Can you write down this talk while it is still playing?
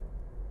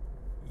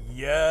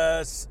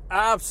Yes,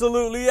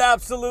 absolutely,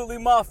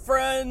 my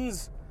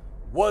friends.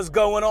 What's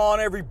going on,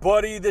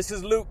 everybody? This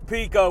is Luke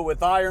Pico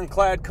with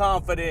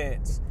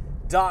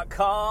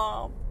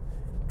IroncladConfidence.com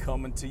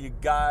coming to you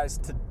guys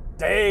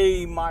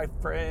today, my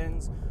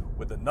friends,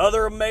 with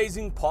another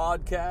amazing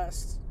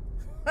podcast.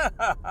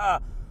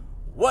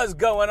 What's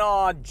going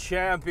on,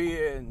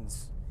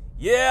 champions?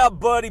 Yeah,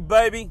 buddy,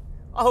 baby.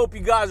 I hope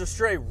you guys are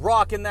straight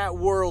rocking that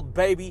world,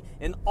 baby,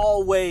 and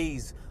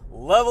always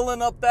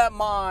leveling up that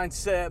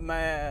mindset,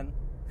 man.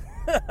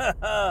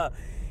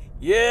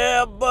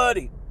 Yeah,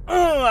 buddy.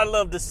 I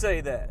love to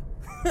say that.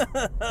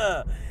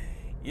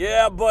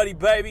 Yeah, buddy,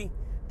 baby.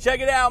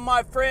 Check it out,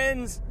 my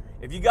friends.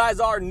 If you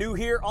guys are new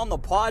here on the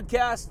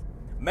podcast,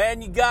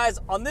 man, you guys,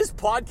 on this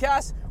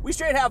podcast, we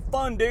straight have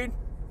fun, dude.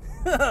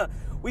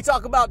 We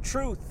talk about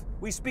truth.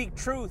 We speak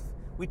truth.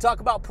 We talk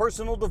about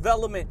personal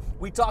development.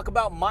 We talk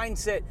about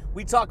mindset.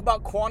 We talk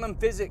about quantum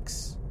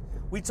physics.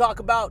 We talk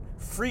about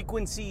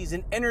frequencies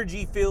and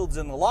energy fields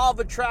and the law of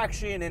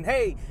attraction. And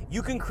hey,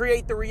 you can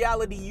create the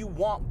reality you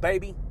want,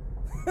 baby.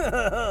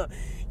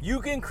 You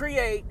can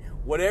create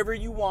whatever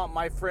you want,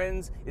 my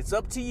friends. It's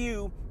up to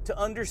you to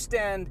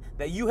understand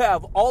that you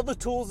have all the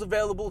tools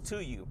available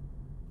to you.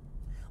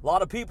 A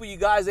lot of people, you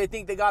guys, they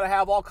think they got to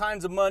have all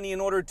kinds of money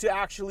in order to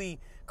actually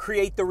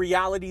create the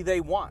reality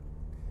they want.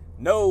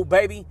 No,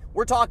 baby,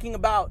 we're talking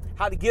about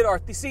how to get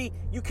see,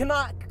 you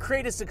cannot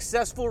create a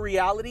successful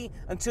reality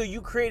until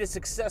you create a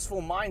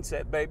successful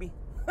mindset, baby.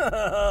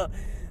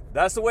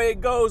 That's the way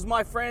it goes,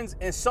 my friends.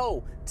 And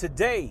so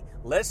today,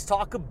 let's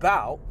talk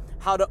about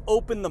how to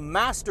open the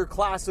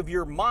masterclass of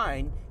your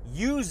mind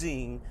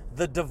using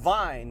the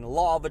divine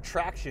law of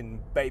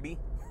attraction, baby.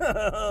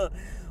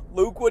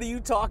 Luke, what are you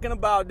talking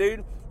about,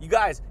 dude? You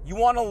guys, you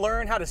want to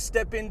learn how to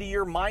step into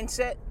your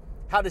mindset?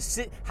 How to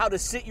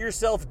sit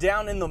yourself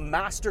down in the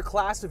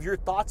masterclass of your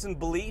thoughts and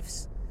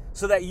beliefs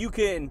so that you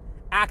can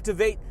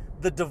activate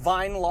the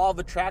divine law of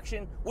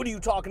attraction? What are you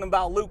talking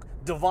about, Luke?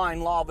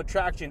 Divine law of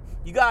attraction.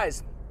 You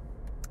guys,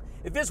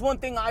 if there's one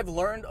thing I've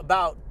learned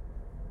about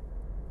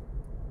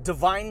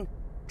divine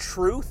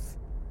truth,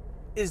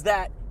 is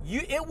that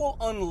it will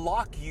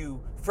unlock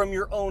you from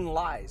your own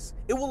lies.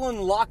 It will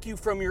unlock you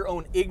from your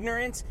own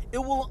ignorance. It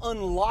will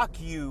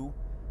unlock you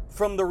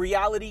from the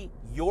reality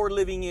you're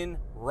living in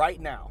right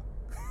now.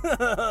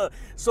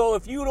 So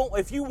if you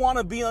want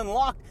to be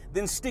unlocked,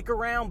 then stick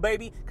around,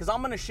 baby, because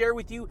I'm going to share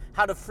with you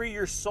how to free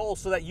your soul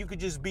so that you could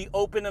just be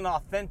open and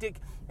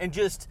authentic and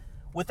just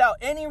without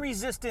any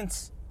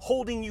resistance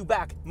holding you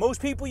back.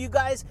 Most people, you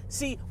guys,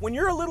 see, when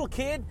you're a little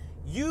kid,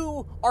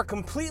 you are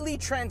completely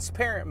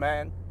transparent,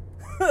 man.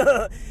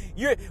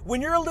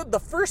 The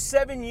first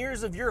 7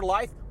 years of your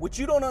life, which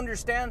you don't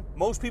understand,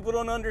 most people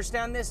don't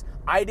understand this,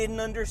 I didn't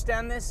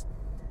understand this.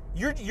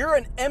 You're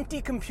an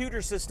empty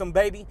computer system,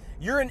 baby.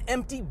 You're an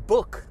empty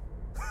book.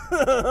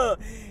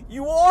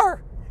 You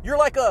are. You're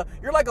like a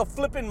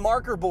flippin'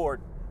 marker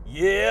board.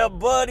 Yeah,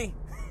 buddy.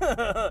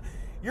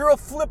 You're a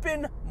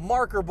flippin'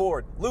 marker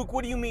board. Luke,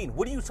 what do you mean?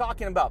 What are you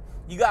talking about?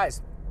 You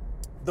guys,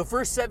 the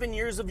first 7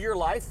 years of your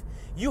life,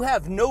 you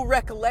have no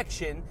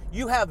recollection.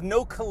 You have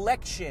no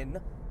collection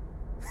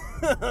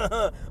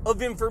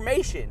of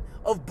information,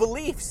 of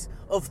beliefs,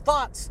 of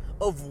thoughts,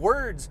 of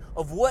words,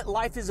 of what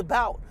life is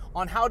about,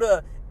 on how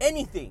to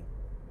anything.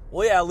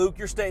 Well, yeah, Luke,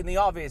 you're stating the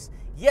obvious.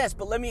 Yes,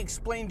 but let me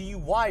explain to you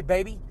why,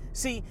 baby.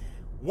 See,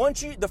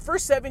 the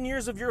first 7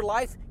 years of your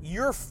life,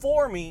 you're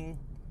forming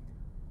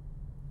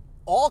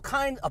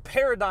a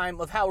paradigm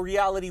of how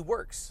reality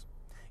works.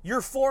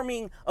 You're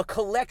forming a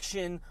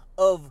collection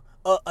of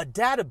a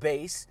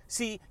database.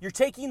 See, you're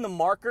taking the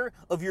marker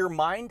of your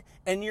mind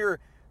and you're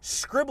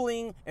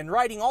scribbling and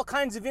writing all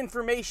kinds of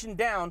information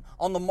down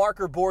on the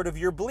marker board of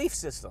your belief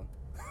system.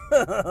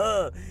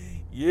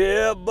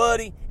 Yeah,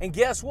 buddy. And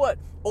guess what?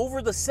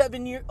 Over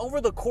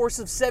the course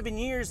of 7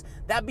 years,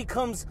 that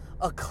becomes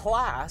a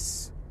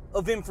class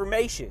of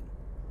information,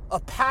 a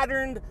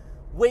patterned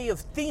way of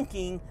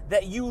thinking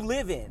that you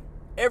live in.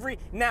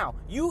 Now,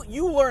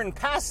 you learn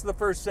past the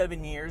first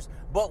 7 years,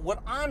 but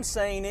what I'm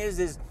saying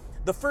is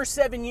the first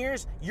 7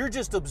 years, you're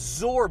just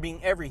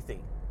absorbing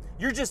everything.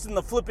 You're just in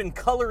the flipping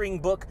coloring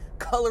book,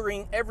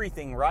 coloring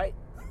everything, right?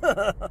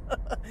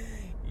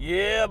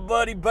 Yeah,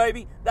 buddy,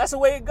 baby. That's the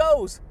way it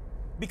goes.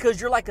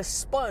 Because you're like a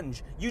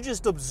sponge. You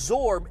just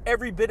absorb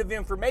every bit of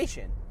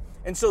information.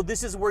 And so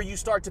this is where you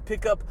start to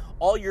pick up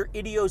all your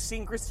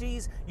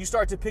idiosyncrasies. You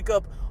start to pick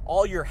up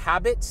all your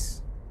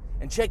habits.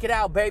 And check it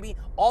out, baby.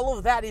 All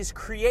of that is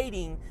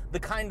creating the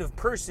kind of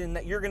person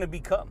that you're going to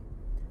become.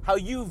 How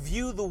you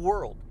view the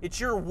world. It's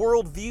your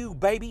worldview,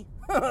 baby.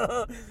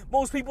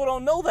 Most people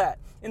don't know that.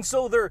 And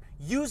so they're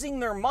using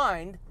their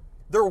mind.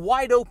 They're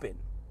wide open.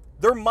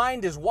 Their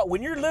mind is,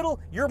 when you're little,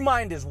 your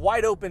mind is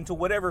wide open to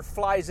whatever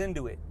flies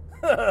into it.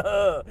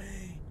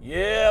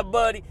 Yeah,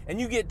 buddy. And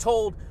you get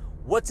told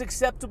what's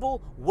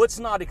acceptable, what's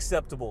not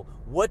acceptable,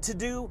 what to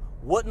do,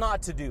 what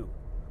not to do,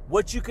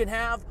 what you can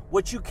have,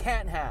 what you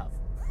can't have.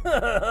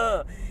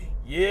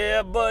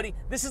 Yeah, buddy.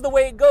 This is the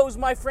way it goes,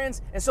 my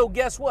friends. And so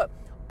guess what?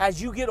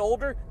 As you get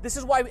older, this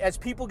is why as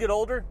people get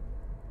older,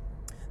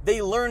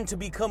 they learn to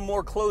become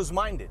more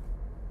closed-minded.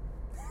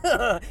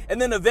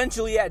 And then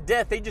eventually at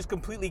death, they just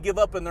completely give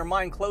up and their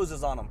mind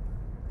closes on them.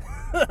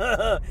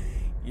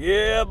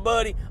 Yeah,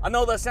 buddy. I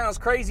know that sounds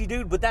crazy,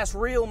 dude, but that's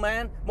real,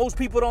 man. Most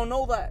people don't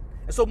know that.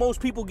 And so most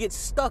people get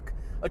stuck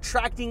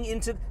attracting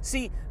into...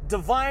 See,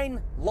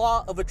 divine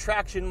law of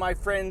attraction, my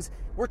friends,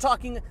 we're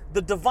talking...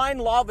 The divine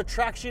law of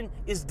attraction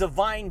is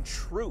divine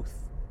truth.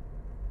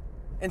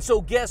 And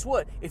so guess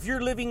what? If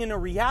you're living in a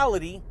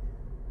reality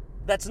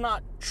that's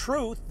not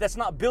truth, that's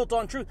not built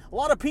on truth, a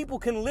lot of people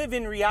can live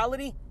in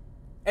reality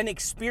and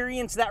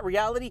experience that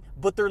reality,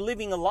 but they're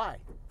living a lie.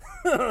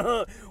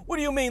 What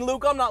do you mean,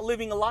 Luke? I'm not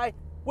living a lie.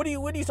 What are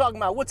you talking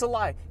about? What's a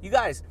lie? You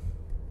guys,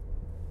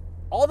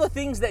 all the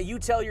things that you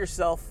tell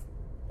yourself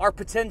are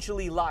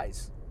potentially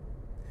lies.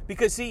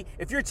 Because see,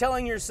 if you're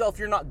telling yourself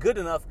you're not good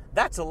enough,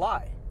 that's a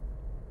lie.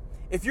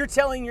 If you're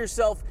telling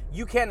yourself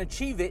you can't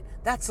achieve it,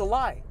 that's a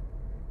lie.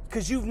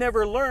 Because you've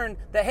never learned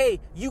that, hey,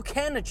 you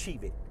can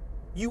achieve it.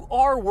 You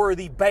are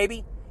worthy,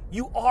 baby.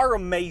 You are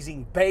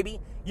amazing,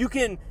 baby. You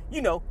can,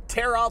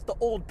 tear out the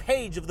old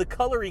page of the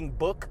coloring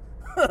book.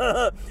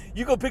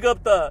 You go pick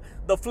up the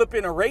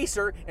flipping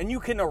eraser and you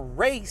can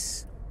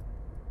erase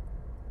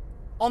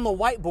on the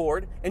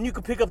whiteboard, and you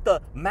can pick up the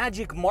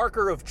magic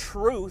marker of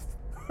truth.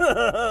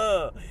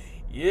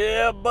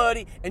 Yeah,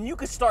 buddy. And you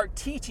can start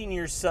teaching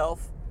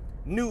yourself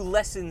new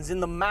lessons in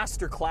the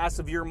masterclass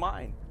of your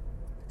mind.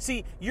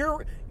 See,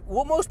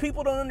 what most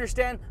people don't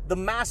understand, the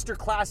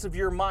masterclass of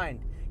your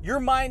mind. Your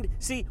mind,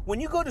 see, when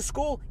you go to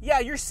school, yeah,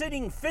 you're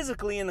sitting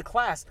physically in the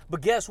class,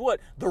 but guess what?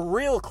 The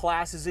real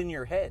class is in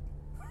your head.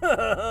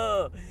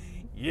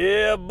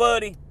 Yeah,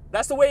 buddy.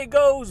 That's the way it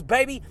goes,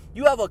 baby.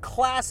 You have a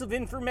class of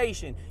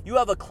information. You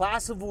have a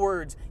class of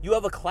words. You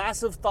have a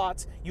class of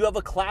thoughts. You have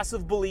a class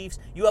of beliefs.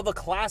 You have a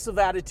class of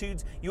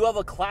attitudes. You have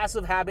a class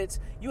of habits.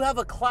 You have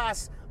a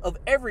class of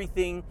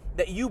everything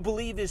that you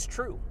believe is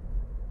true.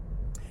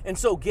 And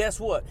so guess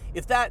what?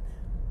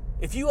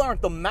 If you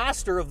aren't the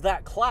master of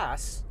that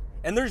class,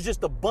 and there's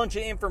just a bunch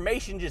of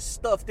information just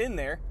stuffed in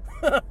there,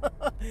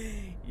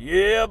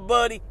 yeah,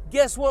 buddy,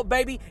 guess what,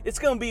 baby? It's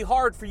going to be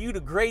hard for you to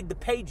grade the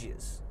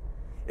pages.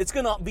 It's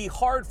going to be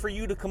hard for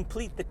you to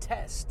complete the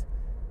test.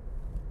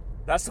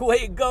 That's the way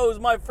it goes,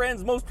 my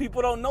friends. Most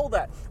people don't know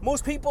that.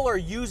 Most people are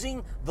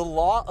using the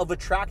law of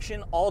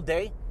attraction all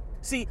day.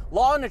 See,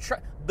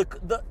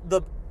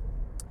 the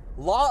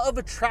law of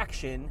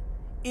attraction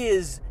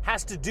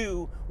has to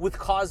do with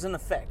cause and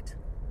effect.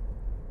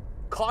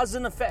 Cause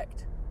and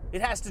effect.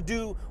 It has to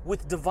do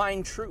with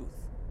divine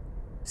truth.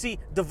 See,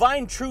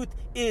 divine truth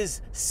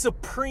is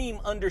supreme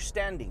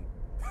understanding.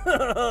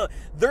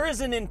 There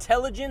is an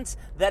intelligence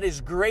that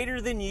is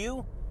greater than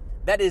you,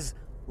 that is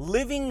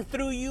living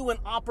through you and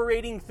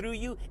operating through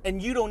you,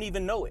 and you don't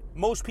even know it.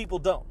 Most people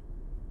don't.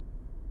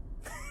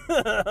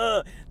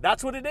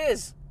 That's what it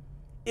is.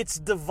 It's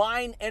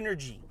divine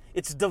energy.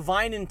 It's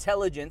divine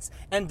intelligence,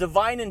 and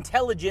divine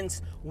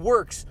intelligence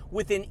works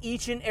within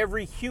each and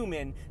every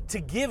human to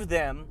give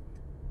them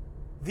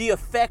the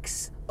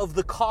effects of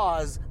the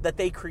cause that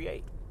they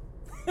create.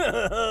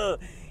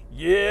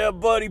 Yeah,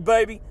 buddy,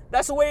 baby.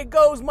 That's the way it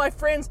goes, my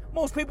friends.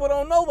 Most people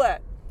don't know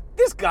that.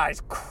 This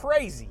guy's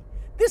crazy.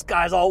 This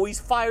guy's always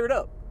fired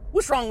up.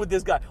 What's wrong with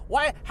this guy?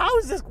 Why?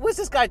 What's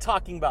this guy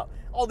talking about?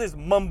 All this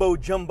mumbo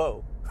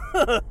jumbo.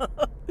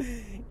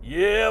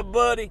 Yeah,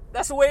 buddy.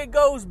 That's the way it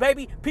goes,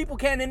 baby. People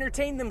can't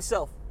entertain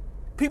themselves.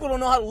 People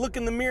don't know how to look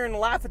in the mirror and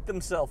laugh at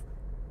themselves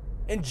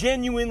and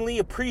genuinely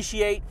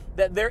appreciate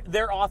that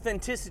their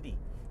authenticity,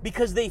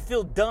 because they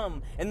feel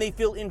dumb and they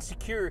feel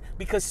insecure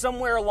because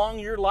somewhere along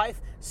your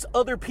life,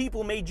 other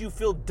people made you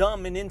feel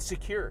dumb and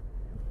insecure.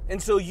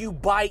 And so you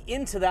buy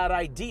into that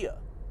idea.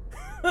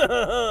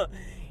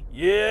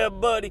 Yeah,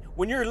 buddy.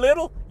 When you're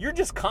little, you're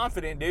just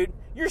confident, dude.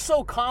 You're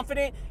so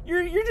confident.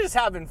 You're just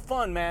having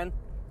fun, man.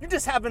 You're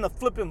just having a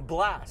flipping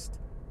blast.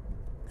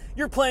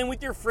 You're playing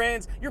with your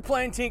friends. You're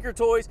playing Tinker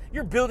Toys.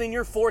 You're building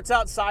your forts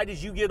outside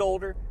as you get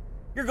older.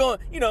 You're going,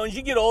 as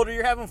you get older,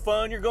 you're having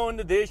fun. You're going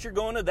to this, you're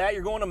going to that.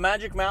 You're going to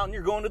Magic Mountain.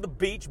 You're going to the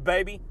beach,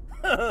 baby.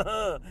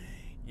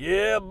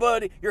 Yeah,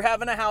 buddy. You're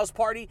having a house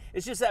party.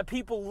 It's just that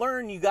people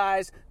learn, you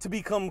guys, to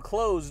become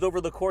closed over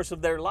the course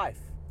of their life.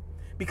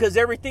 Because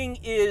everything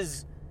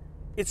is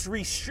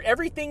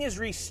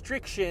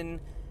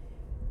restriction.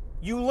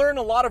 You learn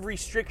a lot of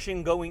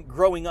restriction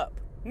growing up.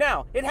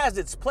 Now, it has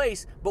its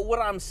place, but what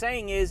I'm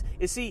saying is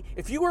see,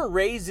 if you were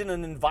raised in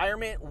an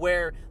environment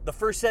where the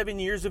first 7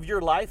 years of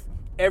your life,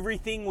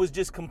 everything was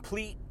just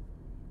complete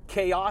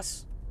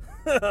chaos,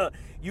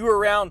 you were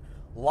around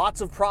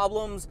lots of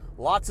problems,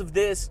 lots of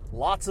this,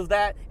 lots of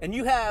that, and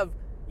you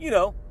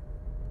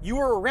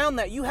were around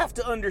that, you have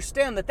to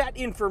understand that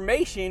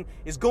information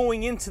is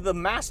going into the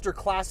master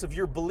class of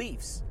your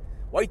beliefs.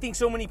 Why do you think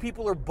so many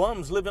people are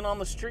bums living on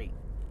the street?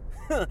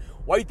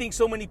 Why do you think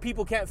so many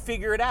people can't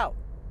figure it out?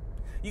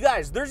 You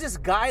guys, there's this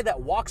guy that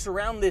walks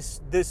around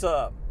this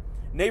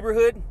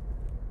neighborhood.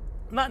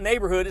 Not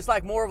neighborhood, it's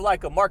like more of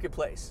like a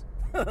marketplace.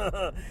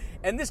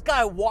 And this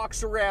guy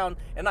walks around,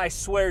 and I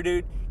swear,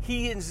 dude,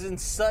 he is in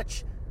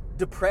such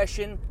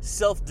depression,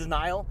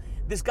 self-denial.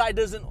 This guy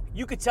doesn't,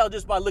 you could tell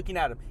just by looking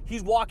at him.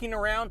 He's walking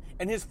around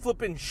and his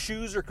flipping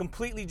shoes are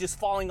completely just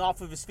falling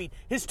off of his feet.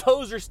 His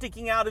toes are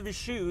sticking out of his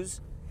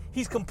shoes.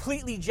 He's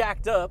completely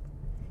jacked up.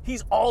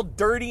 He's all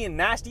dirty and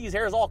nasty. His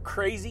hair is all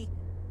crazy.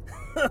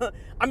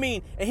 I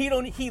mean,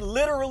 and he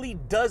literally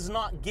does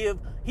not give,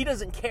 he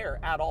doesn't care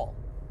at all.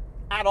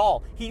 At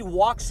all. He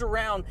walks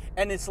around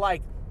and it's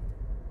like,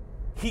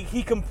 he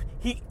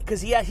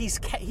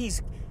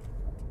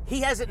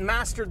hasn't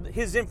mastered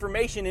his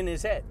information in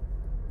his head.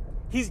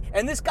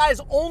 And this guy's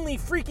only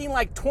freaking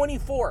like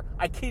 24.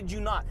 I kid you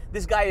not.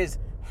 This guy is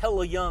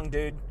hella young,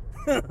 dude.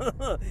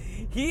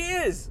 He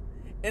is.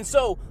 And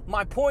so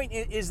my point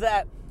is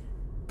that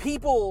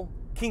people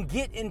can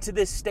get into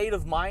this state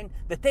of mind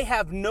that they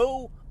have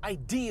no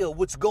idea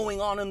what's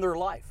going on in their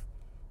life.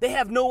 They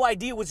have no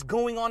idea what's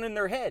going on in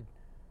their head.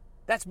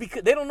 That's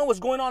because they don't know what's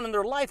going on in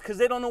their life because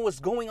they don't know what's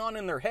going on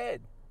in their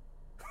head.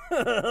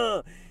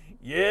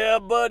 Yeah,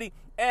 buddy.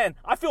 And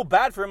I feel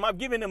bad for him. I've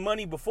given him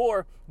money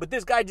before, but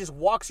this guy just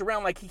walks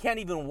around like he can't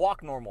even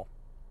walk normal.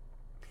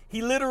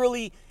 He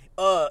literally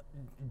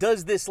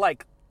does this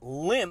like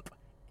limp.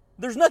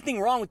 There's nothing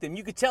wrong with him.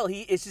 You could tell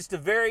it's just a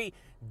very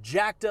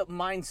jacked up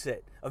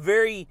mindset, a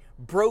very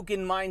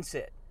broken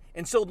mindset.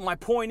 And so my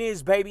point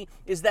is, baby,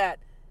 is that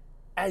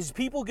as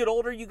people get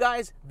older, you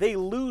guys, they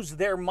lose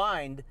their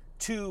mind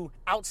to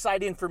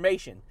outside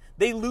information.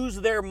 They lose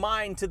their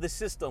mind to the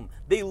system.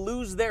 They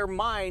lose their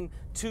mind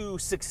to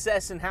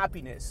success and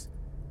happiness.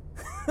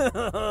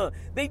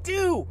 They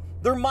do.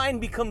 Their mind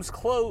becomes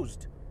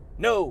closed.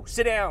 No,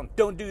 sit down.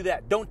 Don't do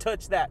that. Don't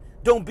touch that.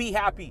 Don't be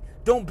happy.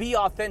 Don't be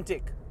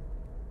authentic.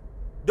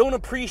 Don't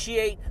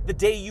appreciate the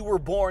day you were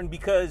born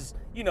because,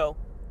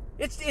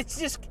 it's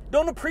just,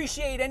 don't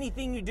appreciate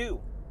anything you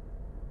do.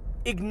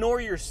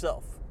 Ignore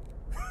yourself.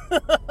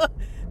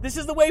 This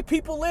is the way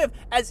people live,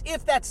 as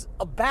if that's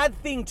a bad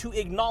thing to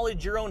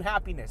acknowledge your own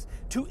happiness.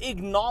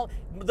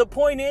 The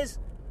point is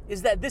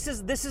that this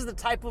is the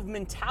type of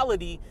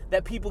mentality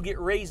that people get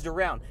raised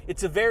around.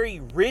 It's a very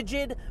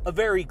rigid, a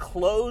very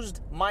closed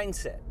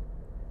mindset,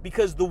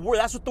 because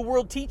that's what the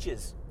world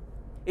teaches.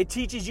 It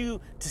teaches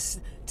you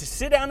to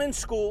sit down in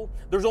school.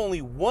 There's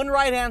only one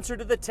right answer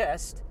to the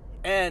test,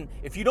 and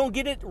if you don't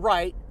get it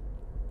right,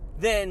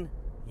 then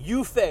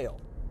you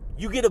fail.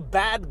 You get a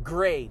bad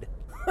grade.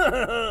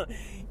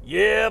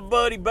 Yeah,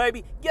 buddy,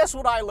 baby. Guess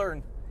what I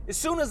learned? As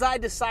soon as I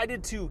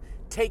decided to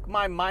take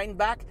my mind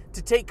back,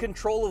 to take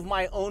control of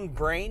my own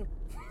brain,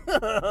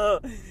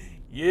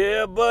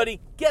 yeah, buddy,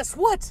 guess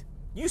what?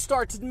 You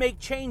start to make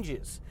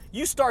changes.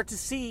 You start to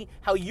see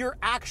how you're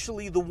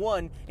actually the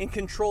one in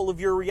control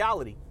of your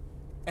reality.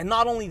 And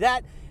not only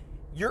that,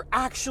 you're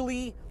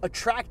actually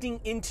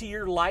attracting into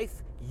your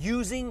life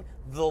using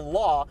the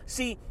law.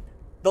 See,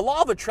 the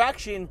law of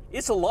attraction,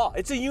 it's a law.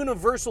 It's a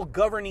universal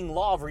governing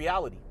law of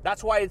reality.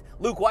 That's why,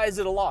 Luke, why is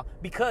it a law?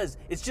 Because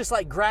it's just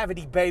like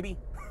gravity, baby.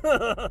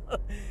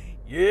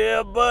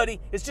 Yeah,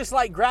 buddy. It's just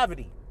like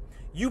gravity.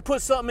 You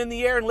put something in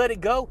the air and let it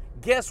go,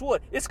 guess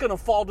what? It's going to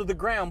fall to the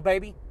ground,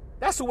 baby.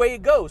 That's the way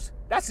it goes.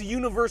 That's a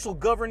universal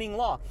governing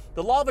law.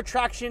 The law of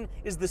attraction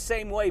is the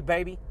same way,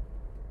 baby.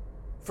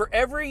 For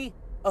every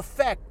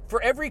effect,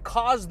 for every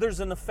cause, there's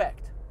an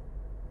effect.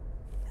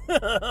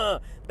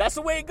 That's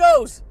the way it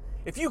goes.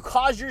 If you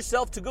cause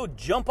yourself to go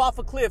jump off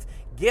a cliff,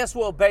 guess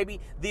what,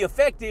 baby? The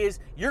effect is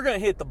you're going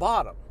to hit the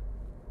bottom.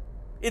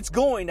 It's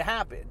going to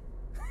happen.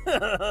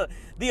 The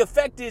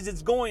effect is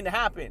it's going to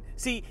happen.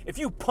 See, if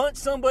you punch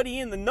somebody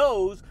in the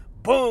nose,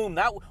 boom,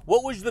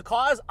 what was the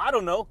cause? I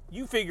don't know.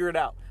 You figure it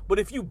out. But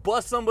if you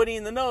bust somebody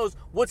in the nose,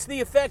 what's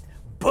the effect?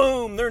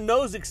 Boom, their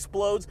nose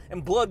explodes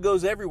and blood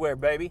goes everywhere,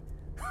 baby.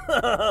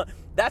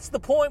 That's the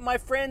point, my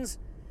friends.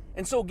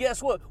 And so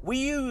guess what? We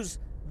use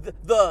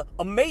the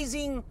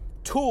amazing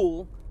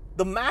tool,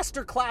 the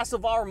masterclass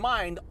of our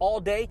mind all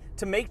day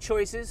to make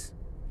choices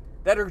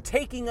that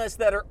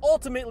are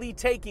ultimately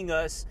taking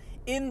us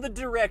in the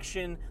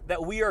direction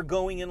that we are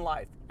going in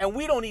life. And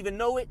we don't even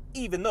know it,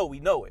 even though we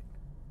know it.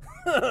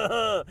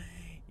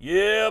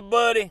 Yeah,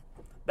 buddy.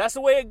 That's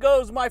the way it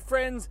goes, my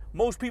friends.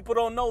 Most people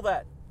don't know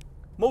that.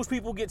 Most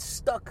people get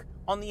stuck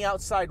on the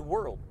outside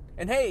world.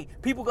 And hey,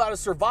 people got to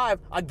survive.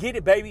 I get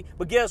it, baby.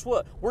 But guess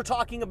what? We're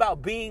talking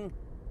about being,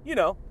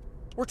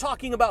 we're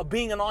talking about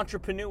being an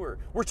entrepreneur.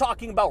 We're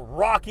talking about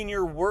rocking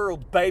your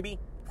world, baby.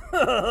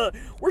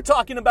 We're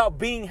talking about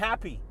being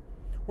happy.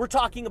 We're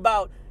talking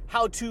about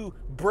how to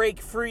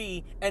break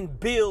free and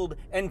build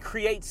and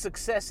create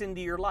success into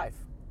your life.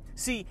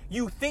 See,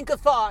 you think a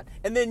thought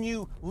and then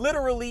you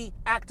literally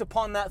act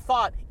upon that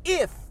thought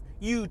if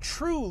you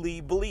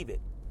truly believe it.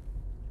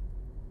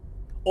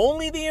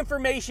 Only the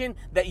information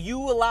that you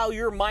allow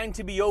your mind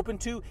to be open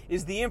to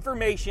is the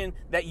information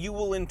that you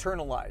will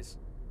internalize.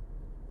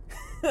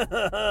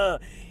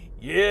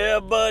 Yeah,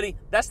 buddy.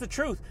 That's the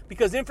truth.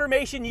 Because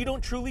information you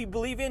don't truly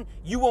believe in,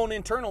 you won't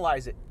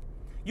internalize it.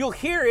 You'll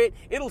hear it,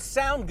 it'll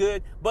sound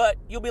good, but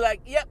you'll be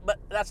like, yep, but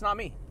that's not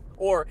me.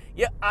 Or,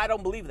 yeah, I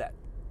don't believe that.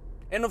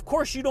 And of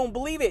course you don't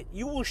believe it.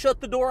 You will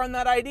shut the door on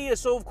that idea,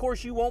 so of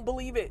course you won't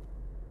believe it.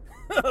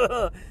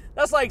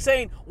 That's like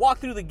saying, walk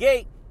through the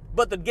gate,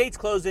 but the gate's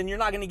closed and you're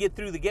not going to get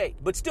through the gate,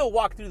 but still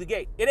walk through the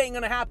gate. It ain't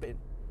going to happen.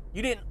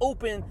 You didn't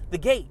open the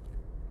gate.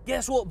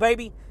 Guess what,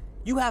 baby?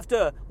 You have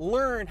to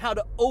learn how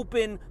to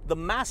open the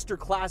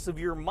masterclass of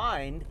your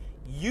mind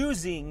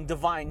using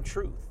divine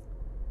truth,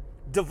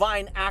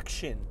 divine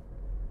action,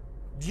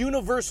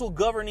 universal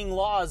governing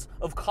laws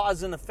of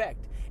cause and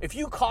effect. If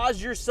you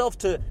cause yourself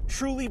to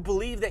truly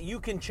believe that you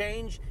can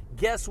change,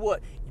 guess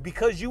what?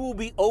 Because you will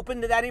be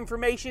open to that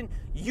information,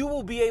 you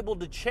will be able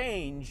to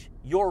change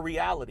your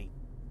reality.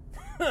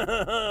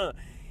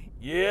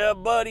 Yeah,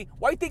 buddy.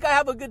 Why do you think I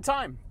have a good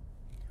time?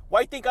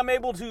 Why do you think I'm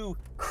able to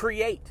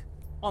create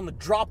on the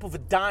drop of a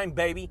dime,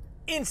 baby?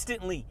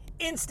 Instantly.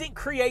 Instant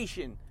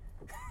creation.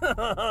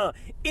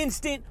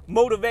 Instant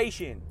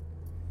motivation.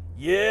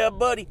 Yeah,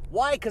 buddy.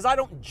 Why? Because I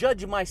don't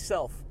judge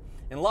myself.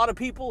 And a lot of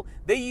people,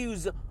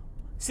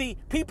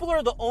 people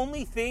are the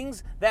only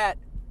things that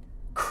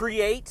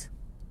create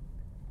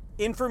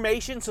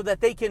information so that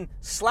they can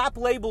slap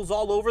labels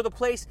all over the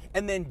place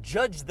and then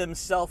judge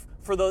themselves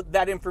for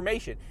that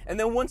information. And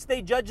then once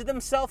they judge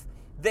themselves,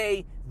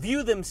 they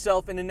view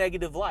themselves in a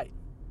negative light.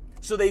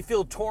 So they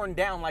feel torn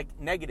down like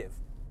negative.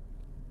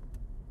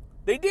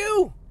 They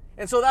do.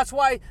 And so that's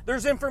why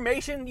there's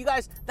information, you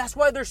guys, that's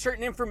why there's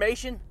certain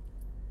information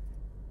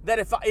that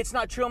if it's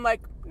not true, I'm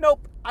like,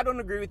 nope, I don't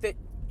agree with it.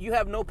 You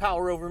have no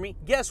power over me.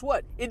 Guess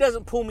what? It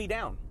doesn't pull me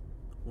down.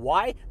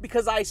 Why?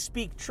 Because I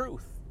speak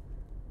truth.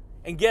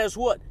 And guess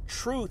what?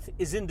 Truth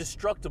is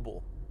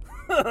indestructible.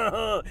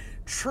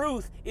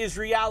 Truth is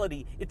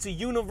reality. It's a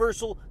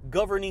universal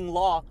governing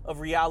law of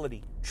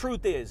reality.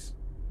 Truth is.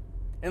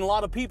 And a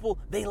lot of people,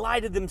 they lie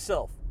to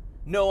themselves.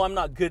 No, I'm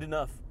not good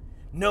enough.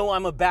 No,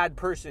 I'm a bad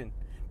person.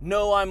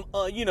 No, I'm,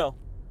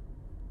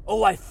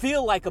 I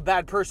feel like a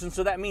bad person,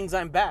 so that means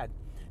I'm bad.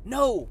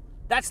 No,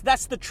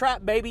 that's the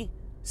trap, baby.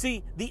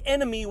 See, the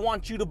enemy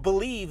wants you to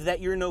believe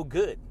that you're no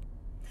good.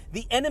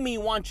 The enemy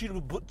wants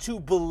you to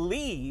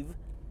believe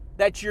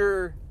that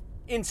you're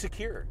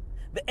insecure.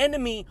 The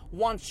enemy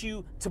wants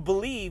you to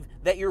believe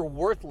that you're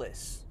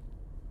worthless,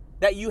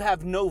 that you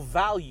have no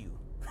value.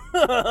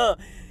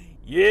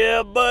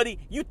 Yeah, buddy.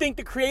 You think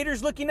the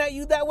Creator's looking at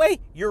you that way?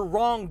 You're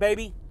wrong,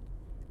 baby.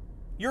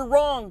 You're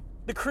wrong.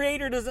 The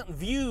Creator doesn't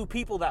view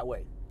people that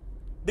way.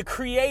 The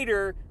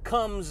Creator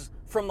comes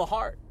from the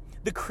heart.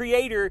 The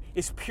Creator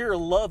is pure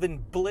love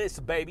and bliss,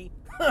 baby.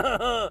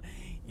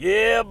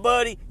 Yeah,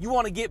 buddy. You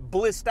want to get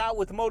blissed out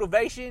with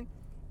motivation?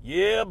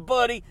 Yeah,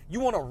 buddy. You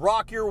want to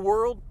rock your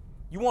world?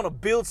 You want to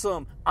build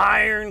some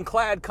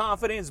ironclad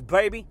confidence,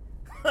 baby?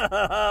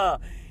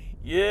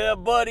 Yeah,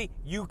 buddy.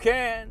 You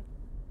can.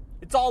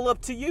 It's all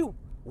up to you.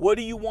 What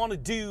do you want to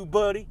do,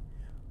 buddy?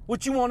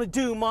 What you want to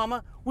do,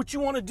 mama? What you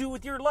want to do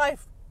with your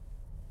life?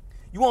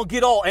 You want to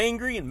get all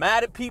angry and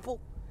mad at people?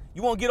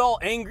 You want to get all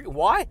angry?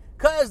 Why?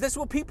 Because that's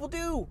what people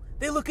do.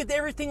 They look at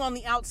everything on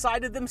the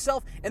outside of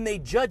themselves and they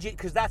judge it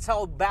because that's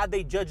how bad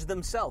they judge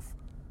themselves.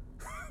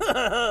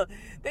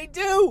 They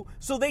do.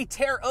 So they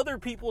tear other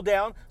people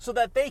down so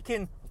that they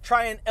can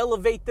try and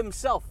elevate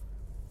themselves.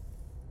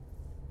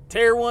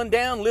 Tear one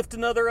down, lift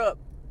another up.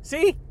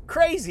 See?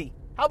 Crazy.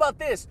 How about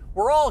this?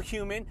 We're all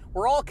human.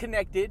 We're all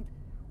connected.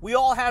 We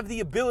all have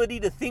the ability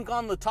to think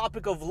on the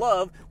topic of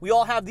love. We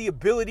all have the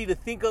ability to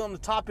think on the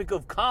topic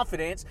of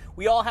confidence.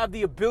 We all have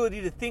the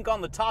ability to think on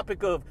the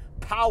topic of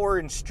power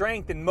and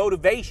strength and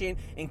motivation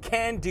and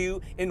can do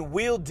and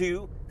will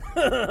do.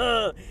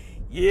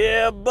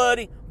 Yeah,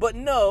 buddy. But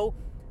no,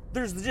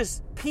 there's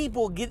just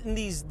people getting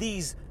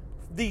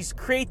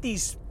create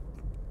these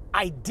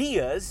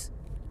ideas,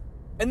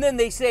 and then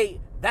they say,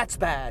 that's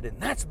bad,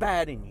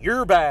 and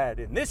you're bad,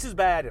 and this is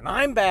bad, and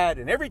I'm bad,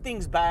 and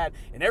everything's bad,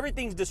 and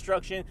everything's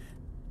destruction.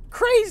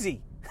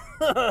 Crazy.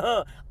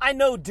 I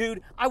know,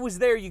 dude. I was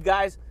there, you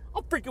guys.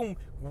 I'm freaking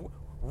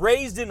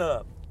raised in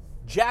a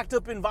jacked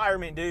up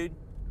environment, dude.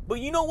 But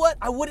you know what?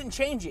 I wouldn't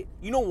change it.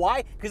 You know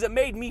why? Because it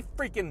made me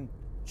freaking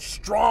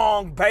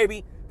strong,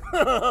 baby.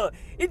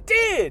 It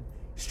did.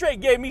 Straight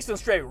gave me some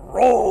straight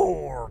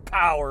roar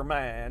power,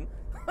 man.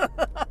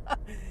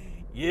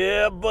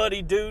 Yeah,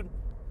 buddy, dude.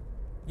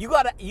 You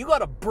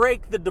gotta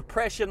break the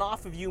depression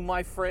off of you,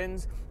 my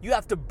friends. You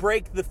have to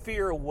break the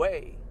fear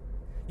away.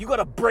 You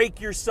gotta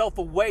break yourself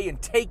away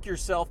and take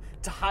yourself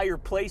to higher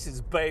places,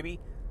 baby.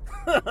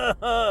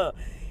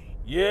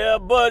 Yeah,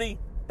 buddy.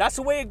 That's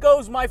the way it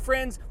goes, my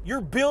friends.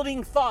 You're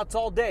building thoughts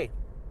all day.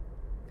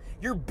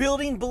 You're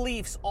building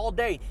beliefs all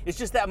day. It's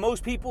just that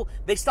most people,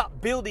 they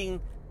stop building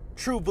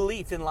true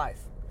belief in life.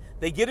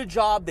 They get a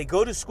job, they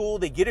go to school,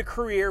 they get a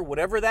career,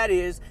 whatever that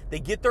is. They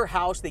get their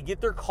house, they get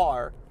their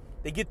car.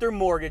 They get their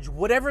mortgage,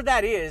 whatever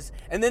that is,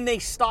 and then they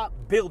stop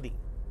building.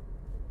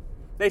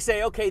 They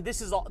say, okay,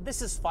 this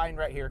is fine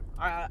right here.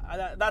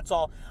 That's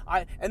all.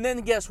 And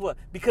then guess what?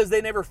 Because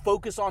they never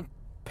focus on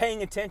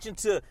paying attention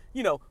to,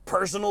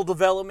 personal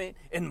development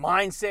and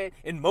mindset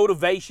and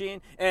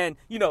motivation and,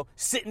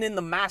 sitting in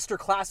the master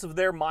class of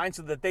their mind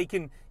so that they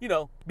can,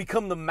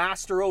 become the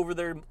master over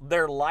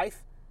their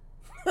life.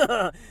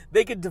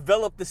 They can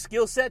develop the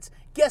skill sets.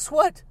 Guess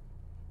what?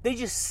 They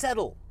just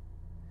settle.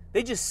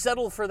 They just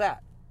settle for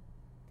that.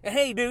 And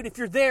hey, dude, if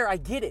you're there, I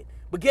get it.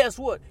 But guess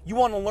what? You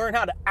want to learn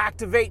how to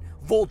activate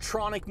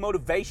Voltronic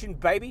motivation,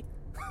 baby?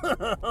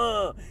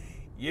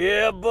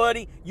 Yeah,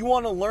 buddy. You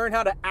want to learn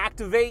how to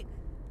activate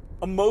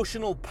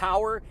emotional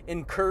power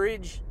and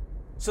courage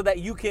so that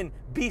you can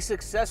be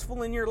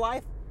successful in your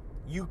life?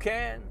 You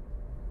can.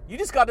 You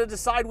just got to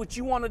decide what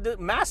you want to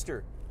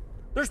master.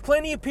 There's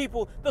plenty of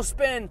people, they'll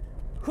spend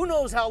who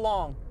knows how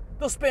long.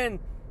 They'll spend,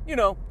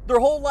 their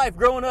whole life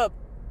growing up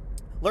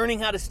learning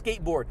how to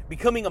skateboard,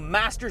 becoming a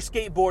master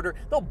skateboarder.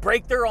 They'll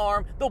break their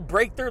arm, they'll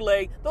break their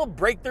leg, they'll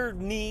break their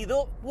knee,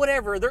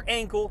 their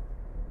ankle.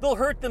 They'll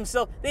hurt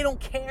themselves. They don't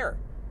care.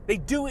 They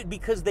do it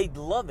because they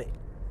love it.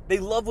 They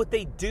love what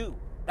they do.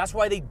 That's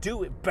why they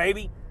do it,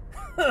 baby.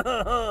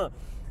 Why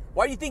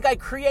do you think I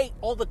create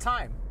all the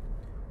time?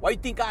 Why do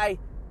you think I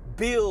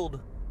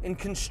build and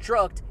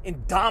construct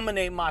and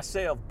dominate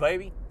myself,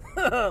 baby?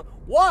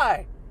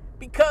 Why?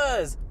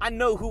 Because I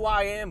know who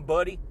I am,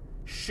 buddy.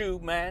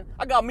 Shoot, man.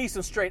 I got me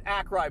some straight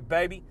act right,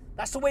 baby.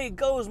 That's the way it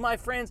goes, my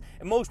friends.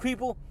 And most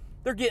people,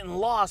 they're getting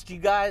lost, you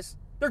guys.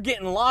 They're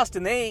getting lost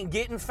and they ain't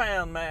getting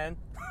found, man.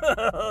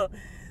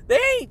 They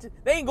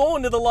ain't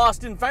going to the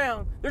lost and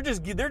found. They're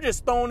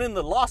just thrown in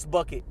the lost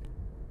bucket.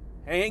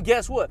 And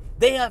guess what?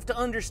 They have to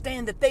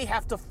understand that they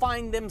have to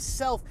find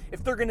themselves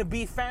if they're going to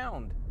be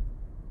found.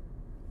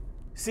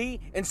 See?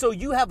 And so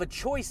you have a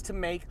choice to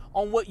make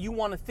on what you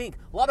want to think.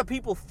 A lot of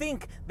people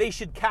think they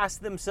should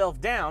cast themselves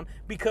down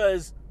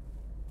because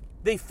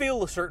they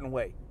feel a certain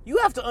way. You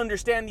have to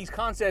understand these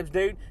concepts,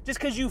 dude. Just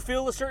because you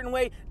feel a certain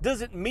way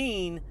doesn't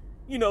mean,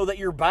 that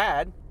you're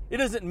bad. It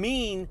doesn't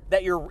mean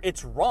that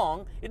it's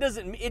wrong.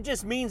 It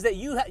just means that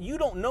you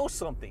don't know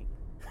something.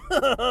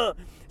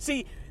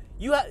 See,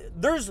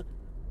 there's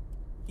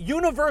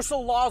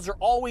universal laws are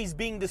always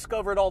being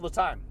discovered all the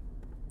time.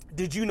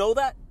 Did you know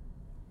that?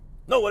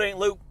 No, it ain't,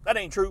 Luke. That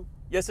ain't true.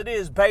 Yes, it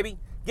is, baby.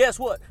 Guess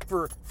what?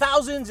 For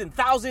thousands and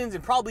thousands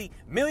and probably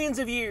millions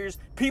of years,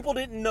 people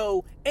didn't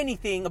know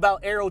anything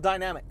about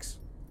aerodynamics.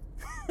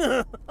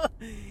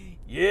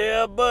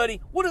 Yeah, buddy.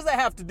 What does that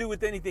have to do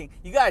with anything?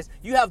 You guys,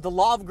 you have the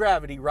law of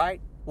gravity,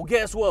 right? Well,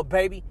 guess what,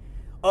 baby?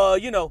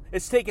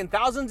 It's taken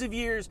thousands of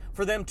years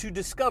for them to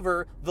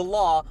discover the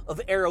law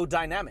of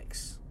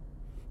aerodynamics.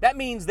 That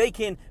means they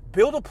can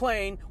build a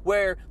plane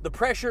where the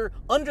pressure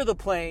under the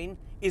plane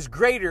is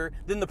greater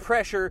than the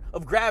pressure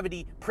of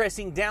gravity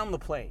pressing down the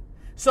plane.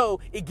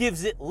 So it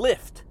gives it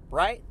lift,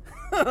 right?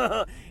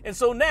 And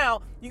so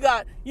now you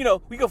got,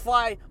 we can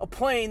fly a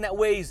plane that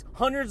weighs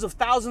hundreds of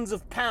thousands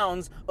of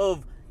pounds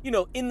of,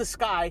 in the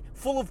sky,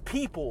 full of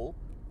people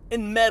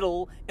and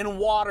metal and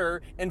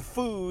water and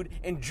food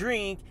and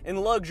drink and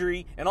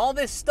luxury and all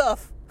this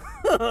stuff.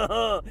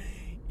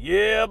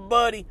 Yeah,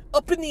 buddy.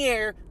 Up in the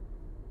air,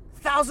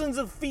 thousands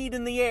of feet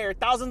in the air,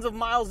 thousands of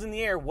miles in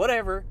the air,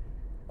 whatever.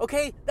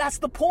 Okay, that's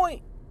the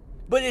point.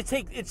 But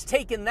it's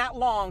taken that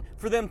long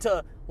for them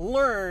to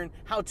learn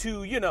how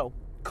to,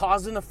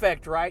 cause and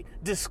effect, right?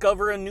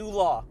 Discover a new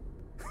law.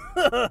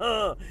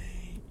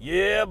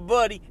 Yeah,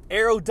 buddy.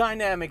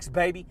 Aerodynamics,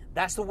 baby.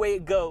 That's the way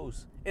it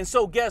goes. And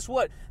so guess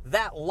what?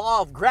 That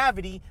law of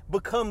gravity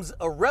becomes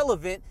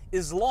irrelevant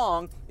as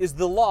long as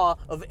the law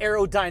of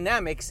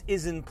aerodynamics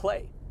is in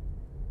play.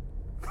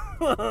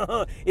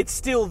 It's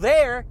still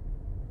there,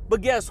 but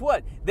guess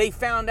what? They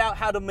found out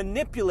how to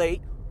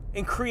manipulate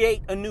and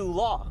create a new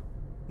law.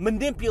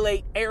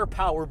 Manipulate air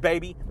power,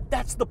 baby.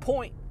 That's the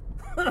point.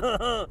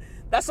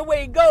 That's the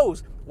way it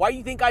goes. Why do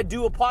you think I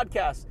do a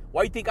podcast?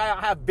 Why do you think I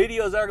have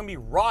videos that are going to be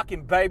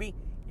rocking, baby?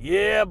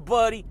 Yeah,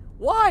 buddy.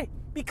 Why?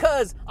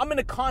 Because I'm in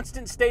a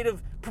constant state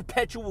of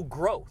perpetual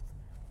growth.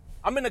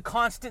 I'm in a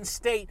constant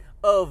state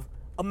of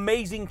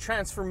amazing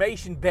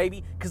transformation,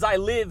 baby, because I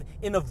live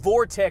in a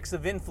vortex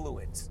of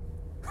influence.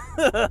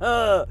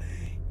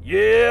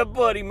 Yeah,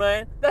 buddy,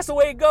 man. That's the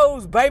way it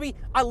goes, baby.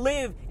 I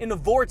live in a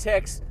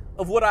vortex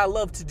of what I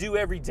love to do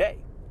every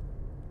day.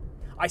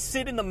 I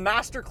sit in the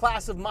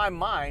masterclass of my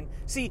mind.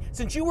 See,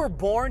 since you were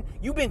born,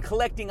 you've been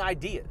collecting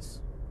ideas.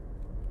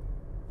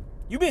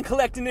 You've been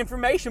collecting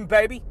information,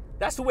 baby.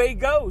 That's the way it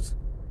goes.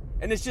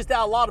 And it's just that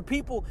a lot of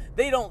people,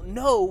 they don't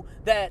know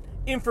that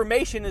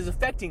information is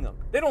affecting them.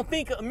 They don't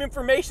think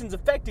information's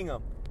affecting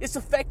them. It's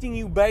affecting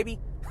you, baby.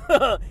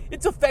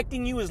 It's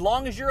affecting you as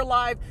long as you're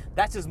alive.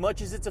 That's as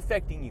much as it's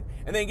affecting you.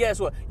 And then guess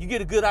what? You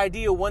get a good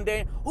idea one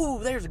day. Ooh,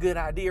 there's a good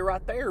idea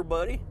right there,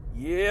 buddy.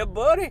 Yeah,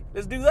 buddy.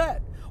 Let's do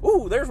that.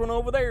 Ooh, there's one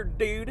over there,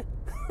 dude.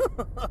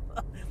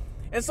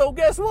 And so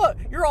guess what?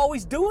 You're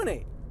always doing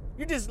it.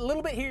 You're just a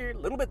little bit here, a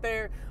little bit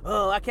there.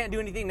 Oh, I can't do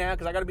anything now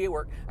because I got to be at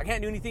work. I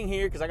can't do anything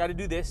here because I got to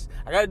do this.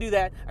 I got to do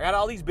that. I got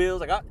all these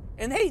bills.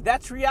 And hey,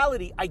 that's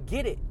reality. I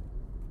get it.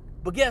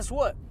 But guess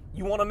what?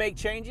 You want to make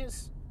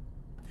changes?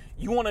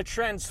 You want to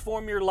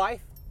transform your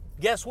life?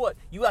 Guess what?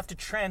 You have to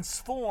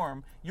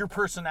transform your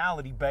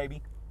personality,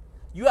 baby.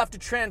 You have to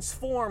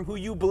transform who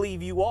you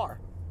believe you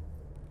are.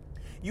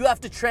 You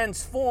have to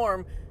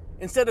transform,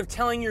 instead of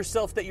telling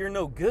yourself that you're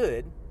no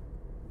good,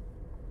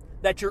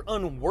 that you're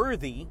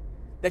unworthy,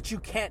 that you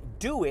can't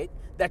do it,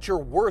 that you're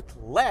worth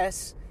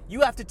less,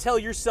 you have to tell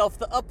yourself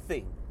the up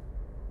thing.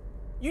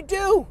 You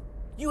do.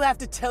 You have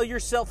to tell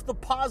yourself the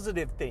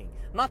positive thing,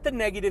 not the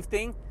negative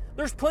thing.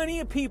 There's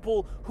plenty of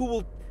people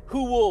who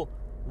will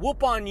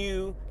whoop on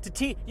you to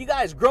teach. You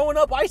guys, growing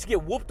up, I used to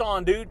get whooped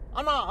on, dude.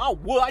 I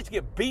used to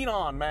get beat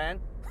on,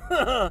 man.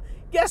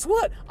 Guess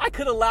what? I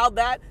could have allowed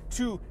that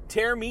to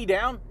tear me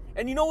down.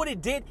 And you know what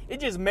it did? It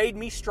just made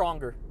me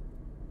stronger.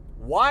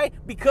 Why?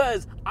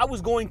 Because I was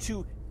going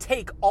to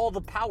take all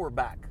the power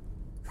back.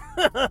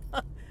 And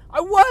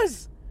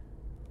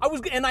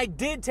I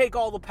did take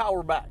all the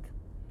power back.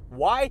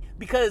 Why?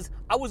 Because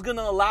I was going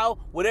to allow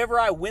whatever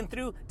I went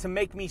through to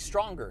make me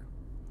stronger.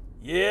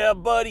 Yeah,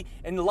 buddy.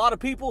 And a lot of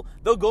people,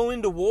 they'll go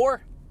into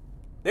war.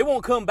 They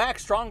won't come back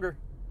stronger.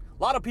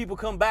 A lot of people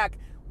come back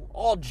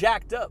all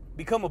jacked up,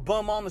 become a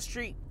bum on the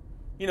street,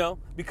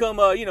 become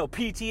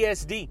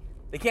PTSD.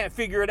 They can't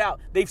figure it out.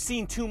 They've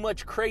seen too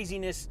much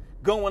craziness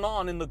going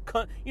on in the,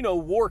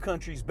 war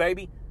countries,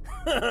 baby.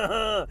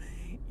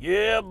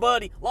 Yeah,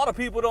 buddy. A lot of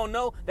people don't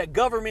know that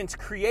governments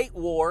create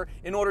war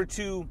in order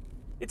to,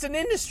 it's an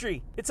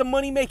industry. It's a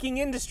money-making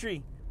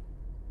industry.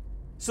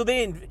 So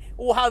they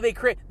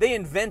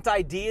invent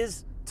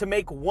ideas to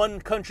make one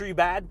country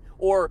bad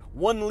or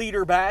one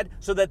leader bad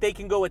so that they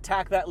can go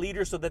attack that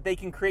leader, so that they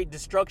can create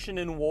destruction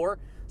and war,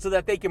 so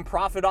that they can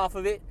profit off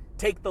of it,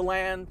 take the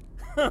land.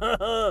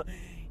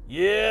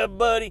 Yeah,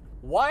 buddy.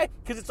 Why?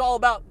 Because it's all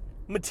about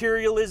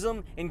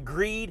materialism and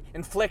greed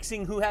and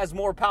flexing who has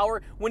more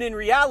power, when in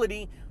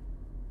reality,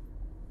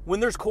 when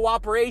there's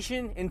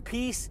cooperation and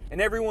peace and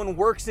everyone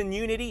works in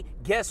unity,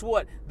 guess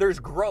what? There's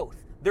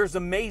growth. There's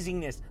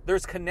amazingness,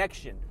 there's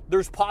connection,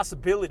 there's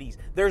possibilities,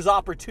 there's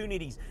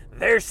opportunities,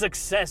 there's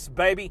success,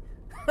 baby.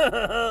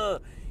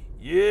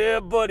 Yeah,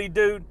 buddy,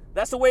 dude.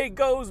 That's the way it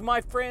goes,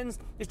 my friends.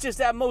 It's just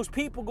that most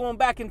people going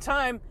back in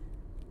time,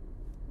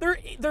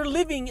 they're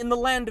living in the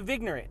land of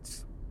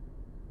ignorance.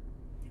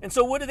 And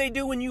so what do they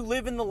do when you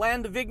live in the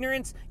land of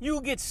ignorance?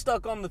 You get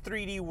stuck on the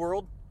 3D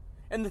world.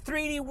 And the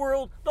 3D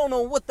world don't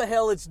know what the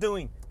hell it's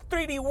doing. The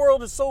 3D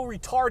world is so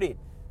retarded.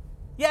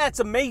 Yeah, it's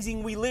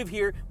amazing we live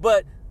here,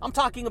 but I'm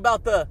talking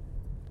about the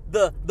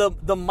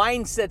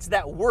mindsets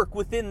that work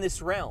within this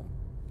realm.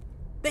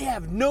 They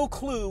have no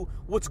clue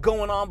what's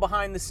going on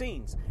behind the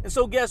scenes. And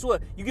so guess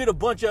what? You get a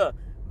bunch of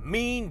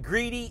mean,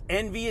 greedy,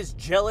 envious,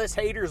 jealous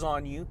haters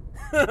on you.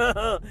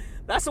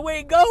 That's the way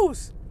it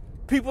goes.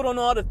 People don't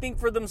know how to think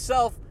for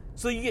themselves,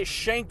 so you get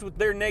shanked with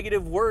their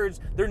negative words,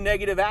 their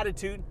negative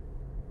attitude.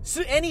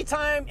 So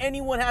anytime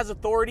anyone has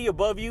authority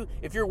above you,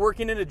 if you're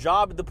working in a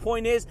job, the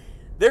point is,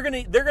 they're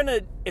gonna,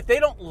 if they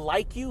don't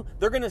like you,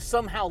 they're gonna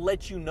somehow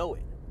let you know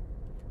it.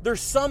 They're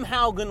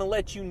somehow gonna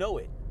let you know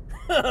it.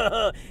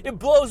 It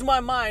blows my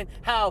mind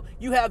how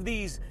you have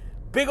these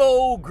big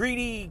old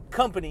greedy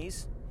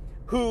companies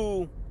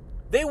who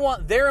they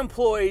want their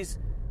employees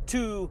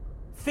to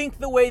think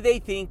the way they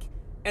think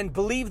and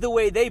believe the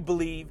way they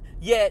believe,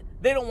 yet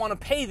they don't want to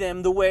pay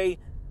them the way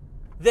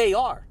they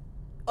are.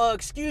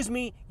 Excuse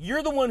me,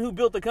 you're the one who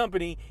built the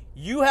company.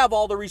 You have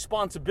all the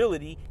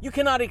responsibility. You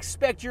cannot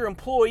expect your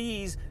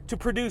employees to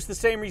produce the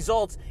same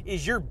results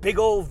as your big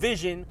old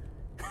vision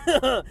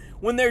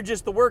when they're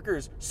just the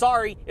workers.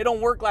 Sorry, it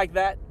don't work like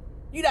that.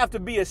 You'd have to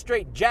be a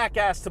straight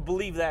jackass to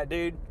believe that,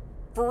 dude.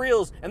 For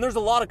reals. And there's a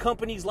lot of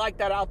companies like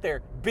that out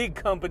there. Big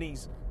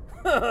companies.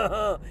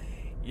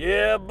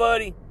 Yeah,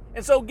 buddy.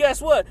 And so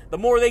guess what? The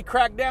more they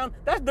crack down,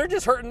 they're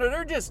just hurting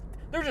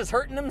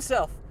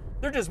themselves.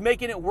 They're just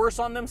making it worse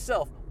on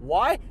themselves.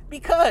 Why?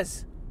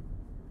 Because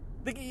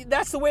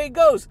that's the way it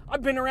goes.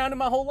 I've been around it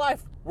my whole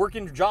life,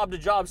 working job to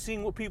job,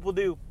 seeing what people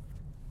do,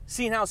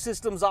 seeing how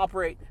systems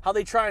operate, how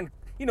they try and,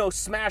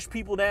 smash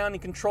people down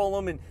and control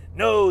them and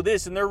know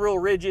this, and they're real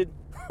rigid.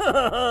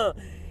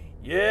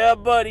 Yeah,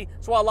 buddy.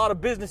 That's why a lot of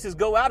businesses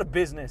go out of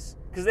business,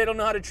 because they don't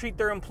know how to treat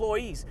their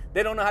employees.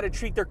 They don't know how to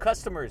treat their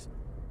customers.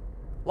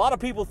 A lot of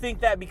people think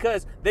that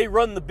because they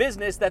run the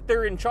business that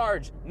they're in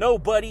charge. No,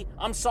 buddy,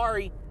 I'm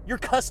sorry. Your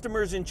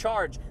customer's in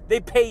charge. They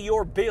pay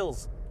your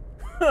bills.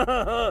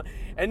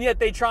 And yet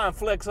they try and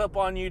flex up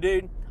on you,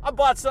 dude. I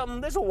bought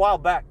something, this a while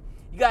back.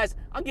 You guys,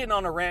 I'm getting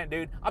on a rant,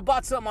 dude. I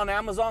bought something on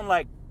Amazon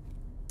like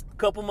a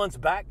couple months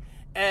back,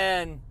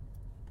 and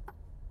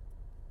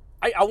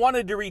I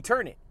wanted to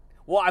return it.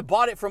 Well, I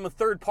bought it from a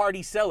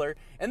third-party seller,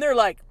 and they're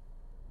like,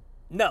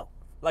 no,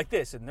 like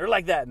this, and they're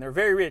like that, and they're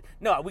very rich.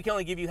 No, we can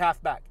only give you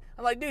half back.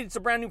 I'm like, dude, it's a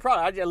brand new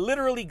product. I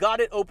literally got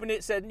it, opened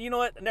it, said, you know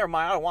what, never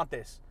mind, I don't want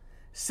this.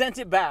 Sent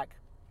it back.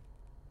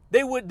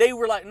 They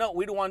were like, no,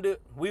 we don't want to do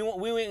it. We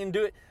wouldn't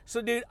do it.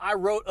 So, dude, I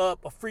wrote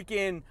up a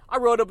thing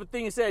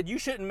and said, you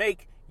shouldn't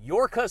make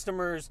your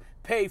customers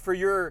pay for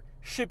your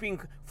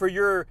shipping, for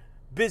your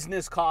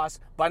business costs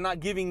by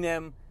not giving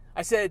them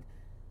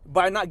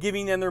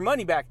their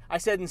money back. I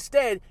said,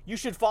 instead, you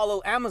should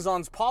follow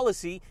Amazon's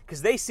policy,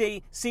 because they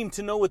seem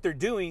to know what they're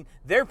doing.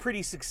 They're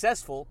pretty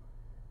successful,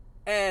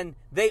 and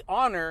they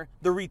honor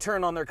the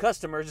return on their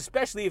customers,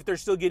 especially if they're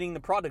still getting the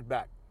product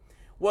back.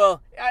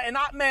 Well,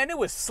 man, it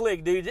was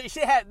slick, dude.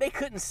 They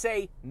couldn't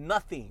say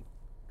nothing.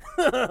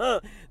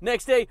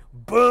 Next day,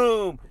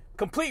 boom,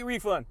 complete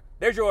refund.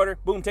 There's your order.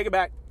 Boom, take it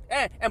back.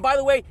 And by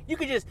the way, you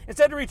could just,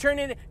 instead of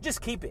returning it,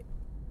 just keep it.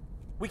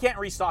 We can't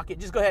restock it.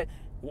 Just go ahead.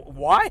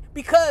 Why?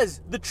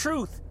 Because the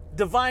truth,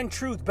 divine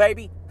truth,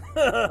 baby.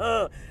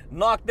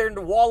 Knock their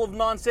wall of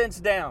nonsense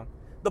down.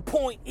 The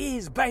point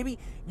is, baby,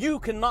 you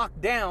can knock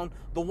down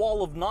the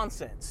wall of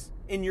nonsense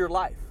in your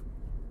life.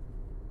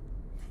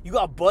 You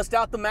got to bust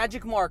out the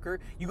magic marker.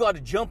 You got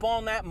to jump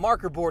on that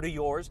marker board of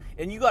yours,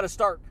 and you got to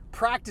start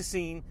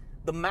practicing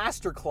the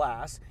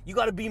Masterclass. You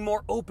got to be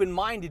more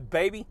open-minded,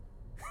 baby.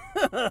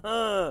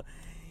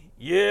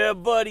 Yeah,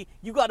 buddy.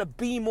 You got to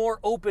be more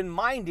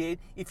open-minded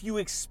if you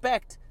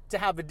expect to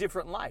have a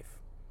different life.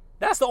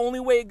 That's the only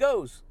way it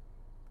goes.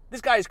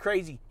 This guy is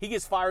crazy. He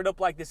gets fired up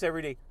like this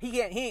every day.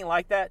 He ain't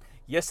like that.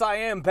 Yes, I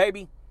am,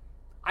 baby.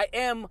 I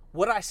am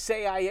what I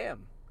say I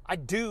am. I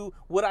do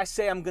what I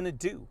say I'm going to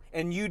do.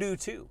 And you do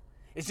too.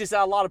 It's just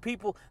that a lot of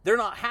people, they're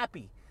not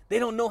happy. They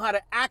don't know how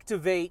to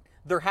activate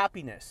their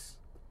happiness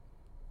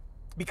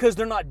because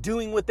they're not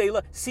doing what they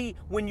love. See,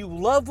 when you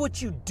love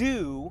what you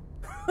do,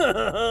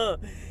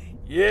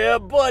 yeah,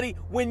 buddy,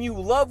 when you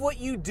love what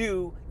you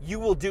do, you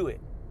will do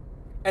it.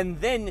 And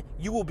then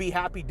you will be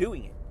happy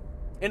doing it.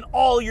 And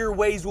all your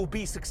ways will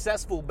be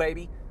successful,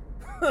 baby.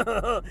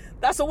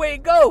 That's the way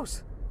it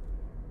goes.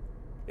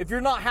 If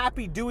you're not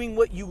happy doing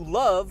what you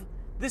love,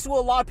 this is what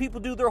a lot of people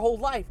do their whole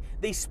life.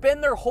 They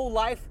spend their whole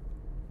life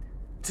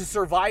to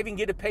survive and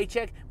get a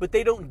paycheck, but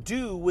they don't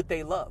do what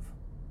they love.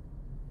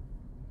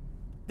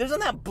 Doesn't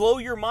that blow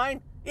your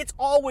mind? It's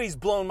always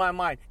blown my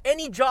mind.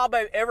 Any job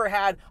I've ever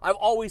had, I've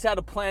always had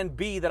a plan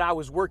B that I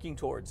was working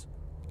towards.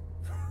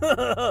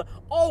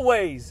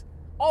 Always.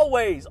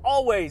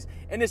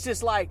 And it's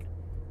just like,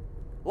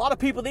 a lot of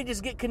people, they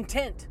just get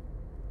content.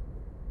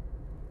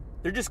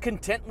 They're just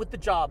content with the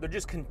job. They're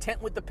just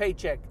content with the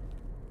paycheck.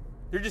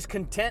 They're just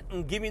content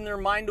in giving their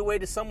mind away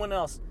to someone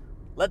else.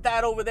 Let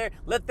that over there.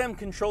 Let them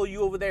control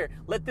you over there.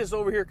 Let this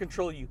over here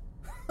control you.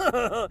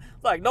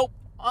 Like, nope.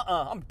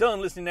 I'm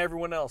done listening to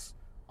everyone else.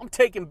 I'm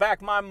taking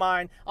back my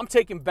mind. I'm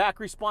taking back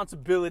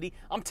responsibility.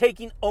 I'm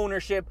taking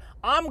ownership.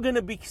 I'm going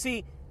to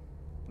become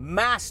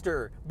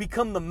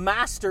the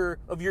master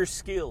of your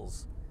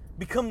skills.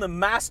 Become the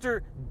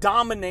master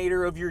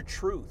dominator of your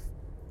truth.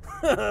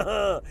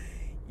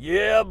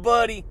 Yeah,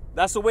 buddy.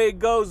 That's the way it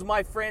goes,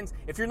 my friends.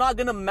 If you're not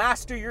going to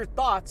master your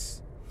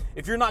thoughts,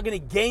 if you're not going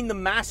to gain the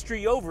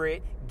mastery over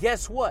it,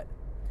 guess what?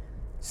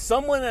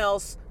 Someone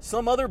else,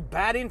 some other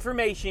bad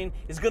information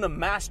is going to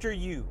master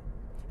you.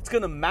 It's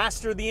going to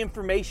master the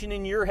information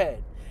in your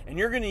head. And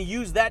you're going to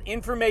use that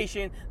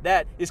information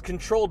that is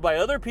controlled by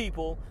other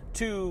people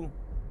to,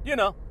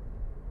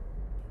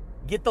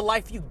 get the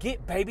life you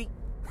get, baby.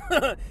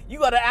 You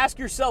got to ask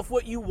yourself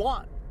what you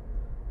want.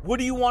 What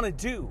do you want to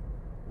do?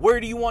 Where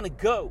do you want to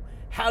go?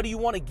 How do you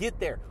want to get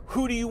there?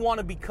 Who do you want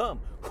to become?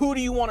 Who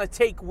do you want to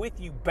take with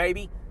you,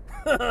 baby?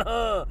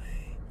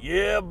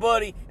 Yeah,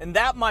 buddy. And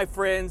that, my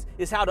friends,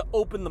 is how to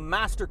open the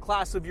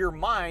masterclass of your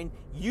mind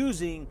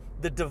using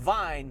the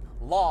divine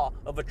law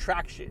of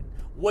attraction.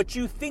 What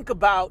you think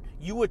about,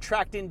 you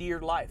attract into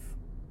your life.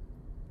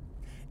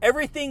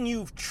 Everything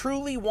you've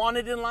truly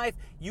wanted in life,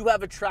 you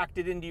have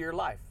attracted into your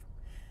life.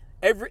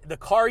 The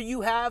car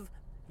you have,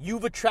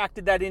 you've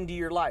attracted that into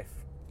your life.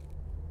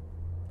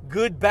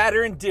 Good, bad,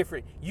 or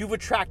indifferent, you've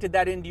attracted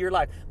that into your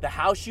life. The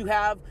house you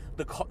have,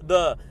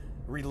 the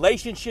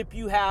relationship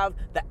you have,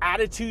 the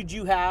attitude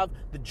you have,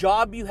 the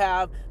job you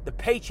have, the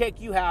paycheck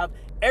you have,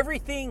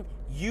 everything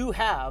you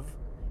have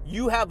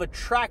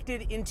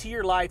attracted into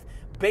your life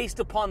based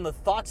upon the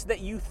thoughts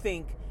that you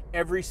think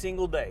every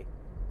single day.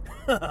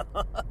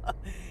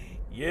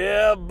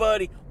 Yeah,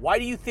 buddy. Why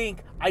do you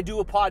think I do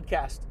a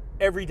podcast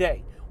every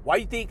day? Why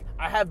do you think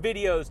I have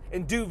videos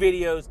and do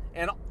videos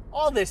and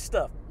all this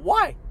stuff?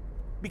 Why?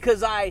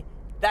 Because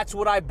that's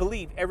what I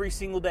believe every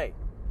single day.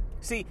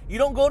 See, you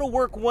don't go to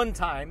work one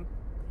time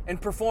and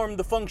perform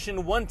the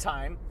function one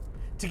time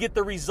to get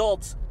the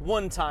results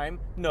one time.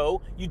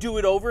 No, you do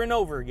it over and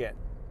over again.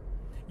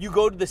 You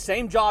go to the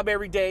same job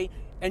every day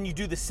and you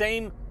do the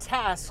same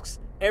tasks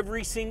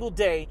every single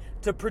day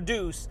to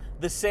produce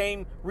the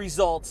same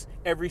results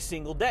every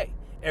single day,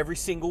 every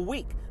single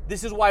week.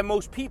 This is why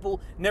most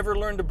people never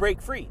learn to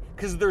break free,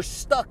 because they're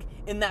stuck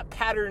in that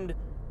patterned,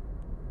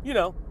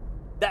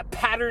 that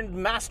patterned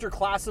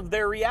masterclass of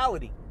their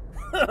reality.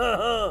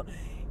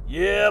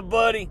 Yeah,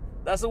 buddy.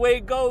 That's the way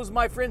it goes,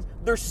 my friends.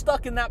 They're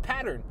stuck in that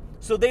pattern,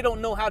 so they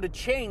don't know how to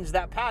change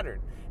that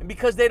pattern. And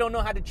because they don't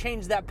know how to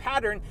change that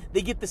pattern,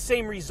 they get the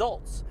same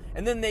results.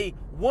 And then they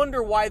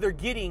wonder why they're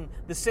getting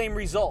the same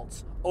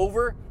results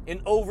over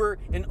and over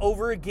and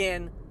over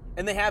again,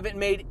 and they haven't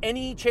made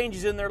any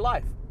changes in their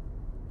life.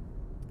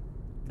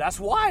 That's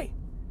why.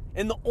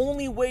 And the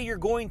only way you're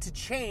going to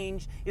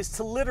change is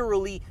to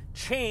literally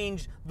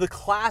change the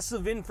class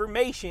of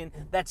information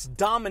that's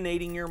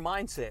dominating your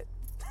mindset.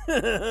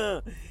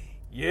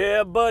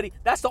 Yeah, buddy.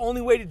 That's the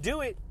only way to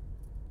do it.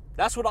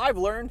 That's what I've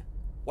learned.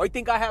 Why do you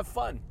think I have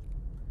fun?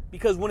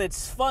 Because when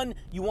it's fun,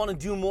 you want to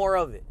do more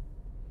of it.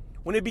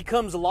 When it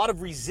becomes a lot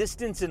of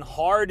resistance and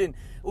hard and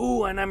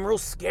I'm real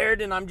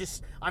scared and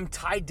I'm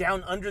tied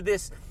down under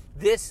this,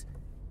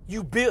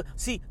 you build.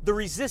 See, the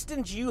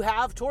resistance you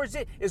have towards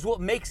it is what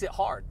makes it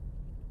hard.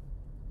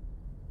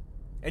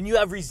 And you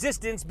have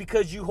resistance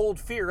because you hold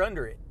fear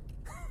under it.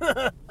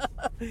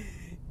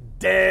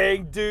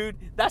 Dang, dude.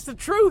 That's the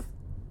truth.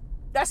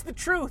 That's the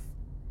truth.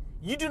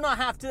 You do not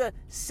have to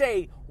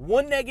say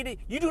one negative.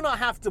 You do not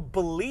have to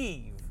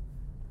believe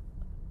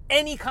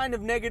any kind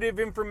of negative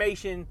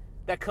information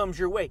that comes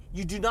your way.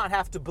 You do not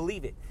have to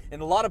believe it.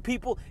 And a lot of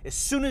people, as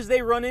soon as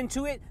they run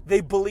into it, they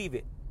believe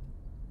it.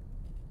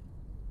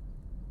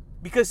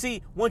 Because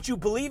see, once you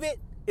believe it,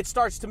 it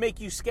starts to make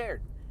you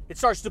scared. It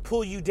starts to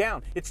pull you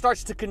down. It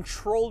starts to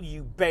control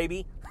you,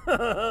 baby.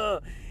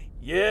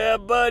 Yeah,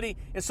 buddy.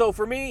 And so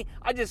for me,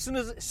 I just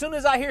soon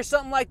as I hear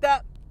something like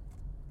that,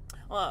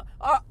 all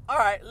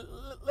right,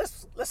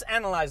 let's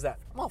analyze that.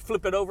 I'm gonna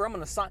flip it over. I'm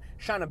gonna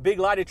shine a big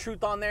light of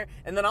truth on there,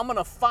 and then I'm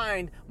gonna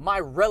find my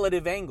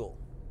relative angle.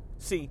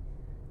 See,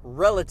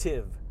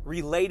 relative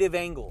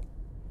angle.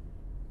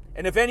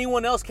 And if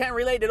anyone else can't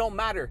relate, it don't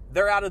matter.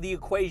 They're out of the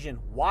equation.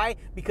 Why?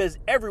 Because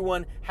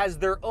everyone has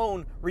their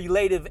own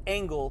relative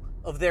angle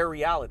of their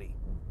reality.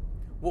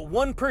 What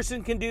one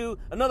person can do,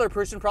 another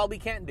person probably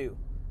can't do.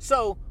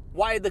 So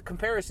why the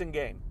comparison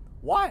game?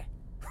 Why?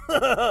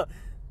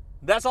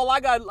 That's all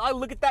I got. I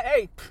look at that.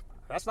 Hey,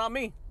 that's not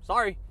me.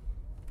 Sorry.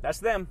 That's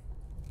them.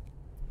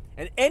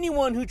 And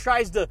anyone who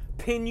tries to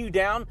pin you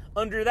down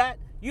under that,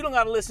 you don't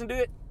got to listen to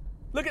it.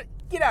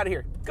 Get out of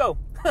here. Go.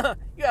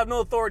 You have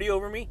no authority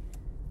over me.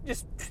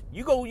 Just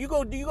you go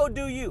do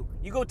you.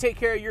 You go take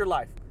care of your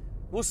life.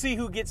 We'll see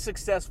who gets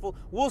successful.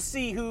 We'll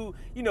see who,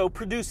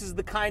 produces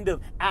the kind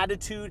of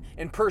attitude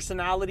and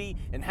personality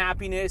and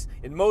happiness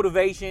and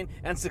motivation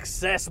and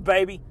success,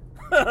 baby.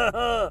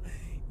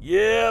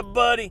 Yeah,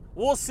 buddy.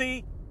 We'll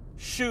see.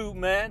 Shoot,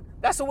 man.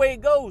 That's the way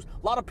it goes.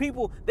 A lot of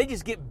people, they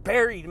just get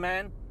buried,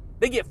 man.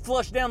 They get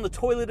flushed down the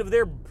toilet of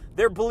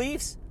their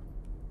beliefs,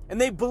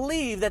 and they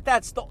believe that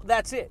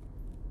that's it.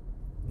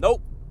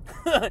 Nope.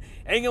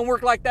 Ain't gonna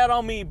work like that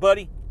on me,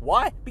 buddy.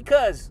 Why?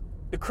 Because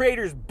the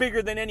Creator's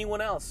bigger than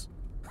anyone else.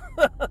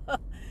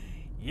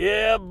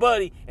 Yeah,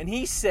 buddy. And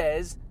he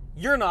says,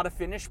 you're not a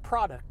finished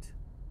product.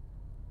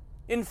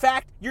 In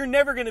fact, you're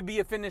never going to be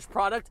a finished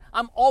product.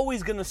 I'm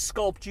always going to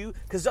sculpt you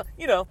because,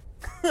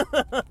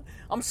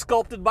 I'm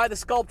sculpted by the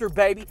sculptor,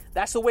 baby.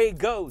 That's the way it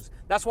goes.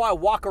 That's why I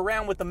walk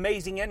around with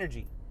amazing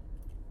energy.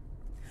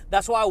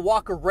 That's why I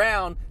walk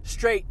around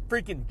straight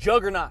freaking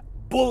juggernaut,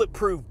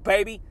 bulletproof,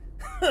 baby.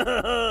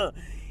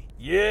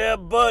 Yeah,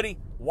 buddy.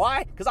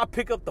 Why? Because I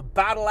pick up the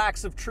battle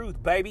axe of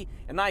truth, baby,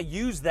 and I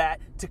use that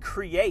to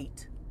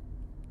create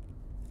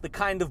the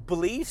kind of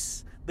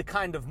beliefs, the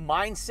kind of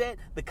mindset,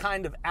 the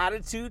kind of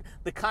attitude,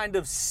 the kind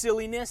of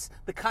silliness,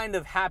 the kind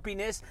of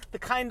happiness, the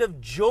kind of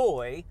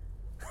joy,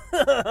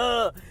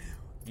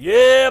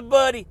 yeah,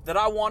 buddy, that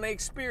I want to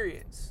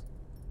experience.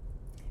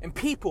 And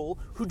people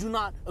who do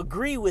not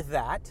agree with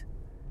that,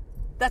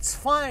 that's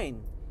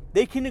fine.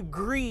 They can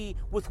agree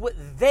with what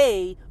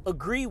they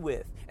agree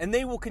with, and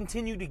they will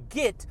continue to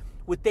get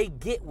what they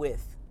get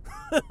with.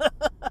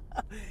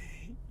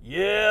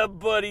 Yeah,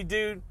 buddy,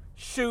 dude.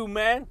 Shoot,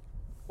 man.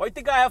 Why do you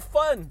think I have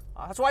fun?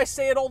 That's why I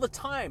say it all the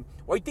time.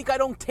 Why do you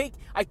think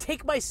I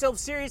take myself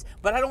serious,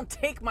 but I don't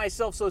take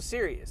myself so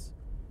serious.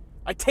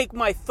 I take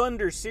my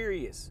thunder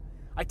serious.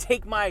 I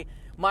take my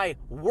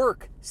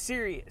work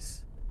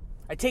serious.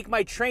 I take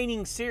my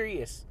training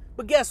serious.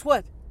 But guess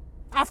what?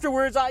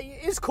 Afterwards,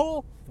 it's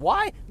cool.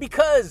 Why?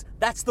 Because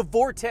that's the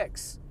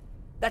vortex.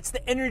 That's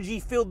the energy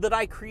field that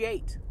I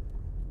create.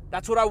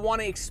 That's what I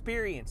want to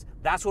experience.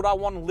 That's what I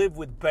want to live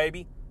with,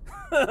 baby.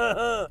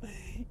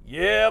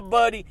 Yeah,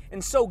 buddy.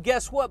 And so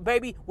guess what,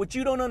 baby? What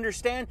you don't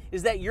understand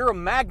is that you're a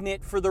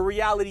magnet for the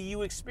reality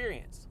you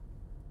experience.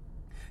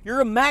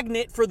 You're a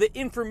magnet for the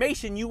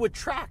information you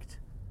attract.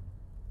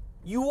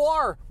 You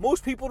are.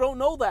 Most people don't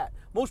know that.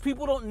 Most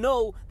people don't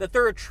know that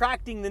they're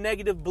attracting the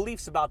negative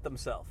beliefs about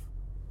themselves.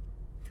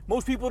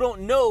 Most people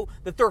don't know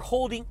that they're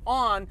holding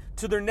on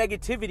to their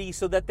negativity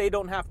so that they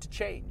don't have to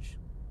change.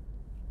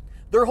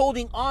 They're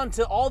holding on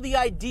to all the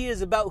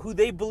ideas about who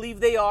they believe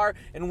they are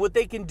and what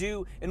they can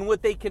do and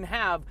what they can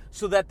have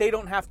so that they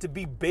don't have to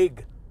be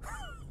big.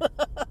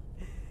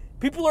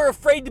 People are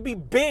afraid to be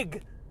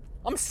big.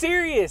 I'm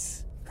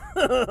serious.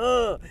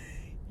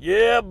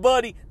 Yeah,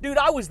 buddy. Dude,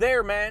 I was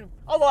there, man.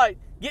 I was like,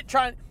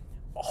 the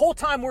whole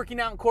time working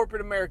out in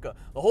corporate America,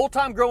 the whole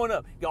time growing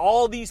up, get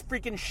all these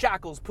freaking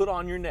shackles put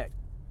on your neck.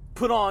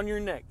 Put on your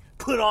neck.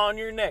 Put on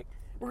your neck.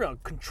 We're going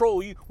to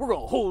control you. We're going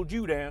to hold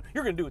you down.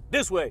 You're going to do it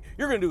this way.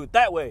 You're going to do it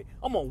that way.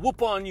 I'm going to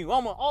whoop on you.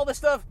 All this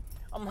stuff.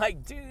 I'm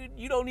like, dude,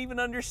 you don't even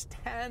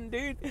understand,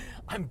 dude.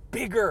 I'm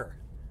bigger.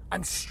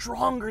 I'm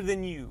stronger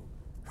than you.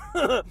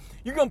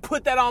 You're going to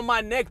put that on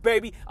my neck,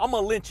 baby. I'm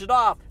going to lynch it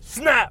off.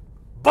 Snap.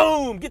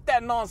 Boom. Get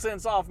that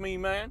nonsense off me,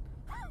 man.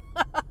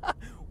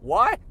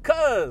 Why?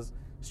 Because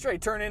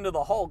straight turn into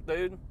the Hulk,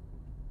 dude.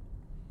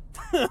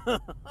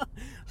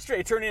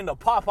 Straight turn into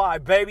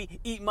Popeye, baby.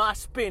 Eat my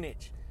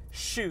spinach.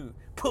 Shoot.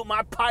 Put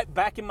my pipe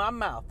back in my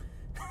mouth.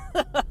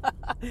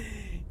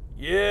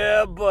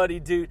 Yeah, buddy,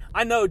 dude.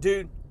 I know,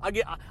 dude.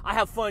 I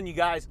have fun, you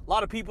guys. A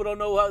lot of people don't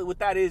know what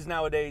that is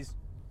nowadays.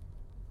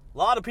 A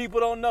lot of people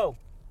don't know.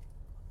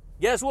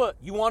 Guess what?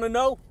 You want to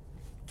know?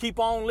 Keep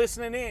on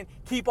listening in.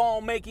 Keep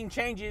on making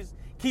changes.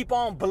 Keep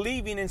on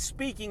believing and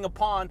speaking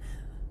upon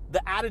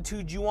the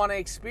attitude you want to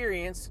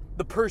experience,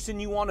 the person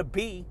you want to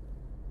be,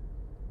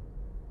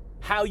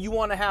 how you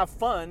want to have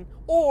fun.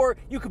 Or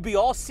you could be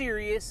all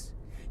serious.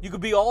 You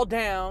could be all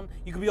down.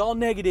 You could be all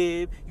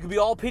negative. You could be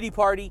all pity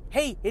party.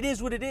 Hey, it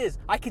is what it is.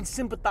 I can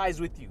sympathize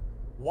with you.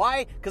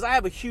 Why? Because I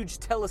have a huge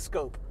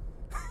telescope.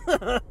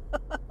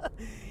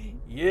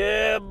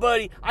 Yeah,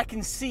 buddy. I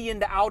can see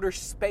into outer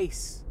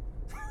space.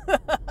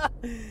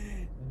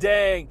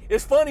 Dang.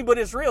 It's funny, but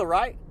it's real,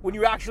 right? When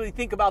you actually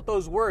think about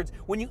those words.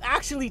 When you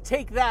actually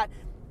take that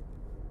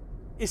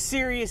as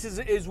serious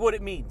as what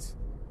it means.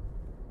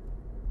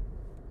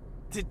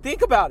 To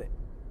think about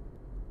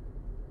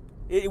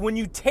it. When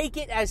you take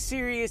it as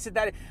serious as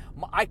that,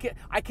 I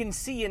can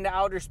see into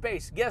outer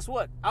space. Guess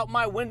what? Out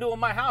my window of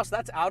my house,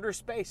 that's outer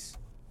space.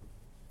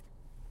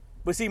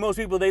 But see, most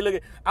people, they look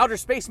at outer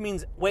space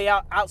means way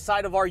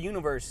outside of our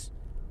universe.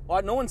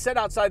 Well, no one said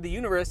outside the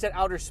universe, said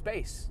outer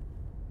space.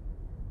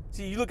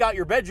 See, you look out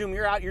your bedroom,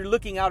 you're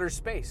looking outer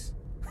space.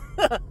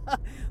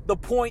 The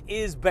point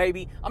is,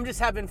 baby, I'm just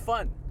having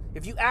fun.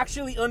 If you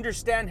actually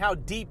understand how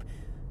deep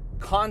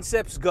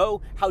concepts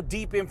go, how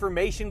deep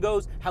information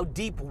goes, how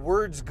deep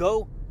words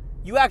go,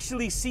 you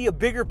actually see a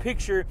bigger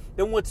picture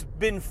than what's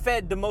been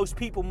fed to most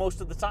people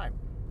most of the time.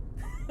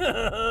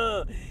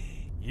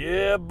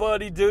 Yeah,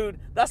 buddy, dude.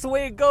 That's the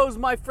way it goes,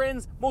 my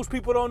friends. Most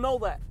people don't know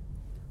that.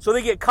 So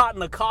they get caught in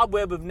the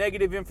cobweb of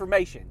negative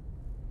information.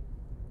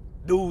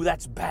 Dude,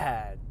 that's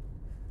bad.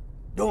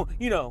 Don't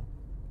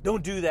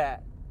do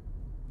that.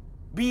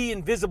 Be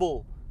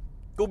invisible.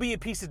 Go be a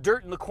piece of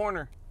dirt in the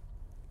corner.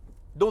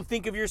 Don't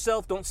think of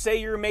yourself. Don't say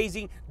you're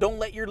amazing. Don't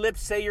let your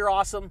lips say you're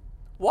awesome.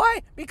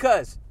 Why?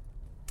 Because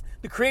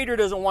the Creator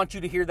doesn't want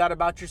you to hear that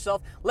about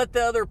yourself. Let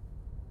the other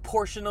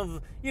portion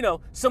of,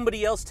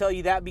 somebody else tell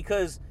you that,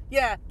 because,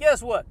 yeah,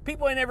 guess what?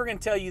 People ain't never going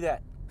to tell you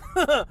that.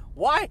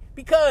 Why?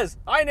 Because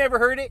I never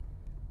heard it.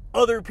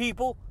 Other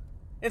people.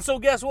 And so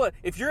guess what?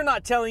 If you're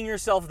not telling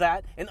yourself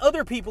that and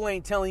other people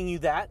ain't telling you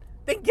that,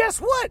 then guess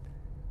what?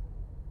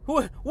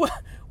 What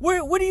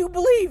do you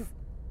believe?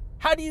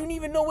 How do you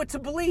even know what to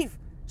believe?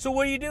 So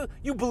what do?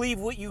 You believe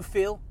what you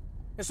feel.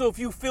 And so if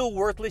you feel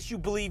worthless, you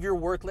believe you're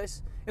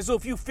worthless. And so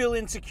if you feel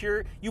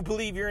insecure, you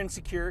believe you're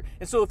insecure.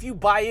 And so if you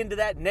buy into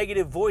that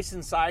negative voice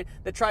inside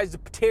that tries to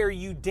tear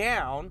you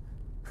down,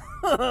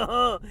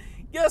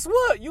 guess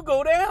what? You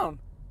go down.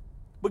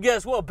 But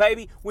guess what,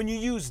 baby? When you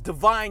use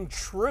divine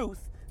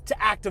truth to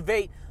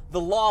activate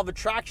the law of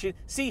attraction,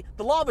 see,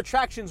 the law of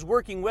attraction is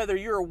working whether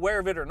you're aware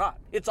of it or not.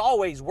 It's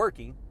always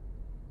working.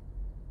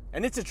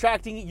 And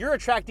you're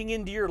attracting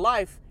into your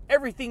life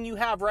everything you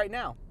have right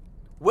now,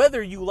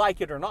 whether you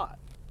like it or not.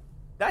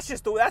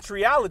 That's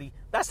reality.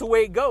 That's the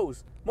way it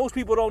goes. Most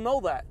people don't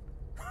know that.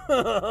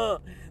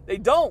 They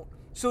don't.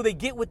 So they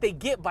get what they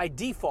get by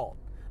default,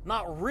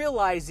 not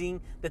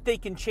realizing that they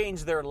can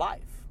change their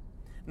life.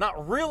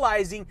 Not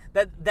realizing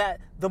that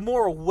the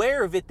more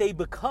aware of it they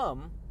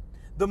become,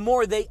 the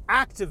more they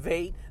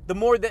activate, the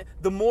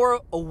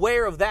more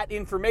aware of that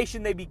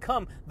information they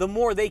become, the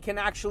more they can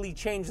actually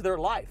change their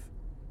life.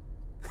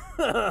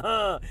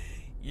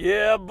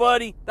 Yeah,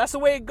 buddy. That's the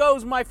way it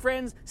goes, my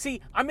friends.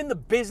 See, I'm in the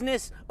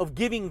business of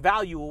giving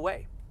value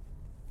away.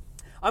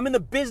 I'm in the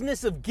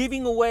business of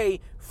giving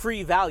away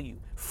free value,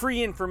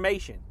 free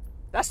information.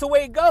 That's the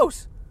way it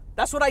goes.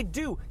 That's what I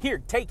do.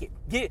 Here, take it.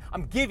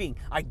 I'm giving.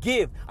 I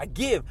give.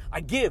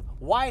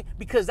 Why?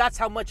 Because that's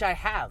how much I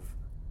have.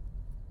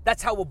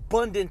 That's how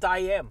abundant I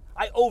am.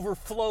 I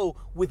overflow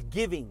with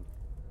giving.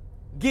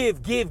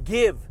 Give.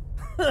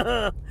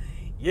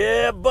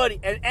 Yeah, buddy.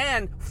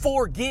 And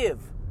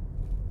forgive.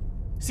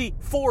 See,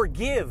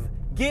 forgive.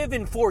 Give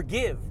and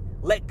forgive.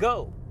 Let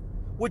go.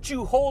 What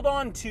you hold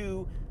on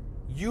to,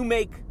 you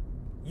make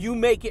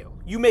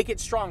it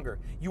stronger.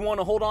 You want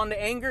to hold on to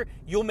anger,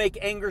 you'll make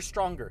anger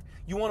stronger.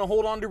 You want to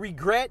hold on to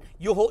regret,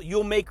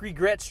 you'll make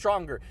regret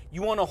stronger.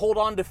 You want to hold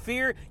on to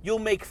fear, you'll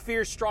make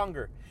fear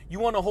stronger. You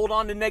want to hold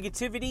on to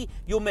negativity,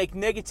 you'll make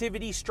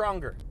negativity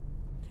stronger.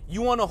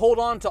 You want to hold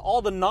on to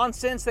all the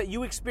nonsense that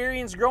you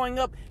experienced growing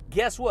up,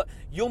 guess what?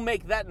 You'll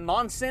make that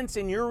nonsense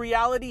in your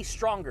reality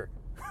stronger.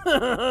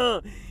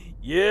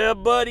 Yeah,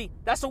 buddy.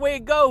 That's the way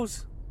it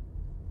goes.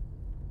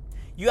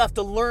 You have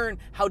to learn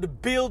how to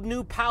build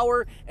new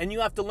power, and you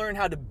have to learn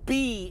how to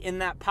be in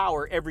that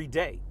power every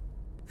day.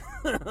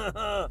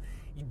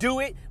 You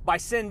do it by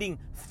sending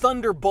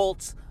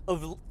thunderbolts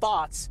of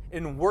thoughts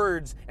and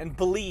words and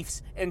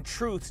beliefs and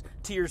truths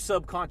to your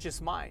subconscious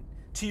mind,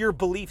 to your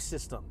belief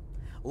system.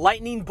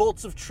 Lightning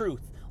bolts of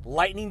truth,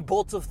 lightning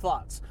bolts of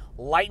thoughts,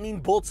 lightning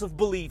bolts of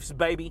beliefs,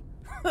 baby.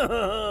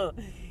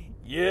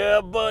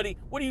 Yeah, buddy.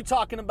 What are you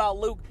talking about,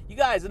 Luke? You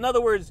guys, in other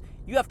words,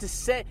 you have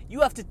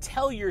to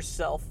tell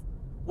yourself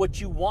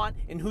what you want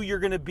and who you're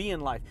going to be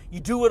in life. You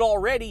do it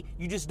already,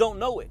 you just don't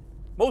know it.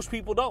 Most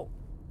people don't.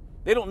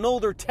 They don't know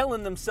they're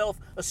telling themselves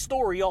a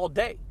story all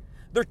day.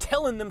 They're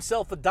telling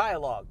themselves a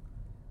dialogue.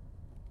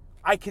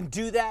 I can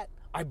do that.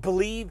 I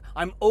believe.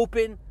 I'm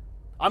open.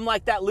 I'm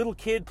like that little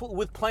kid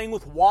with playing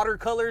with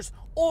watercolors,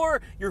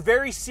 or you're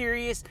very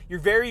serious, you're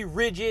very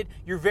rigid,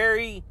 you're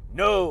very,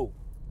 no,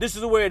 this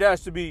is the way it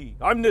has to be.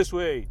 I'm this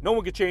way. No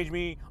one can change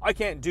me. I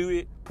can't do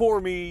it. Poor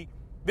me.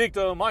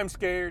 Victim. I'm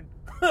scared.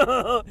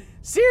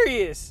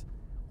 Serious.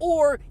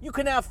 Or you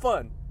can have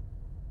fun.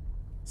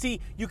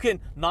 See, you can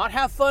not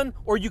have fun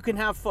or you can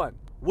have fun.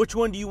 Which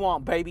one do you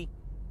want, baby?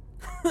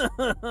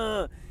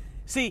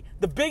 See,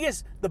 the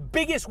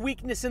biggest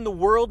weakness in the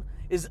world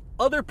is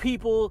other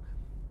people,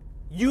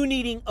 you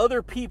needing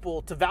other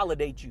people to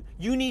validate you.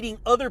 You needing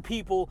other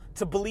people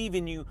to believe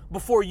in you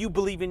before you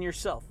believe in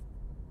yourself.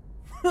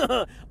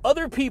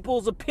 Other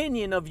people's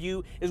opinion of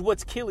you is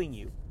what's killing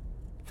you.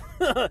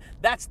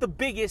 That's the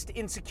biggest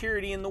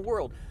insecurity in the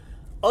world.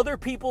 Other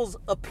people's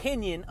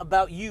opinion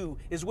about you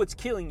is what's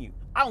killing you.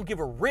 I don't give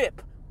a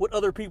rip what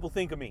other people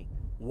think of me.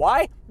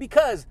 Why?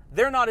 Because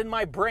they're not in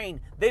my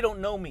brain. They don't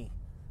know me.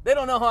 They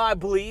don't know how I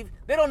believe.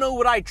 They don't know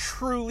what I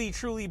truly,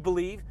 truly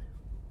believe.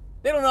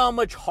 They don't know how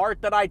much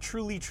heart that I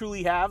truly,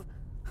 truly have.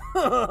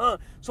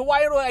 So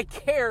why do I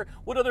care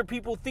what other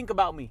people think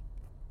about me?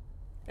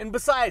 And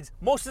besides,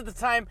 most of the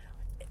time,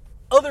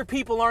 other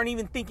people aren't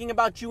even thinking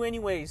about you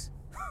anyways.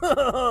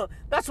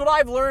 That's what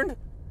I've learned.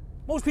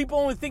 Most people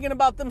are only thinking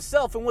about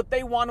themselves and what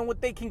they want and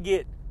what they can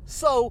get.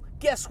 So,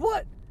 guess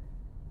what?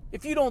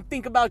 If you don't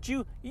think about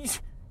you,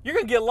 you're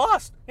going to get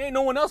lost. Ain't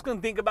no one else going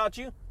to think about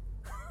you.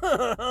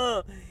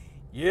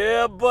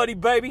 Yeah, buddy,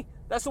 baby.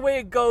 That's the way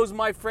it goes,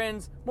 my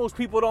friends. Most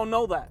people don't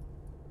know that.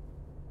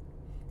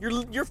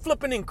 You're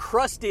flipping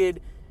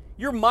encrusted.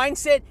 Your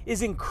mindset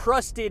is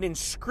encrusted and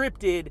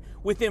scripted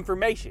with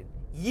information.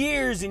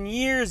 Years and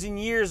years and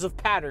years of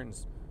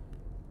patterns.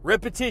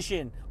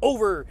 Repetition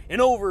over and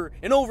over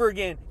and over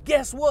again.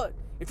 Guess what?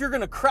 If you're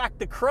going to crack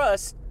the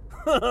crust,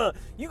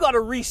 you got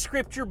to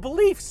re-script your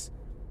beliefs.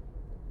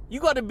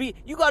 You're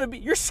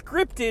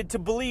scripted to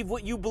believe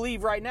what you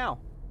believe right now.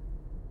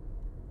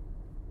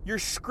 You're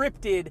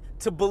scripted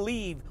to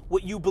believe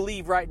what you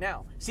believe right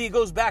now. See, it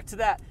goes back to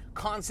that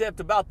concept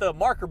about the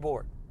marker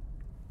board.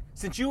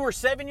 Since you were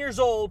 7 years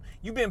old,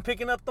 you've been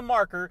picking up the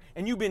marker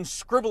and you've been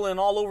scribbling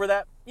all over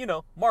that,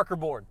 marker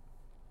board.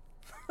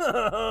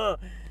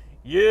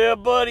 Yeah,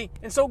 buddy.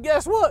 And so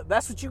guess what?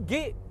 That's what you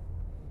get.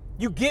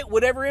 You get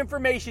whatever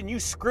information you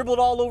scribbled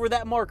all over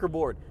that marker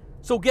board.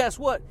 So guess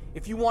what?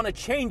 If you want to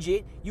change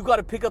it, you got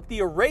to pick up the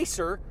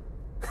eraser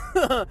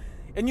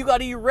and you got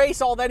to erase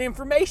all that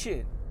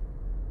information.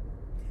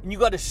 And you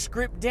got to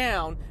script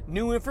down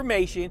new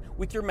information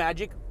with your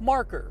magic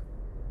marker.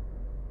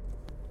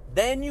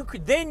 Then you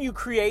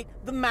create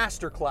the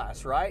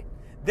masterclass, right?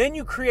 Then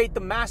you create the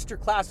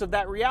masterclass of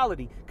that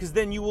reality, because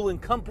then you will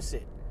encompass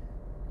it.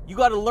 You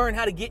got to learn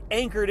how to get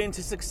anchored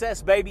into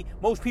success, baby.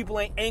 Most people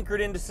ain't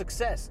anchored into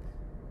success.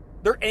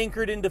 They're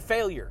anchored into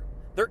failure.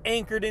 They're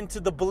anchored into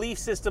the belief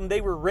system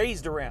they were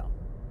raised around.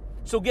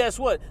 So guess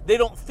what? They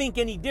don't think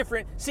any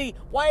different. See,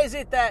 why is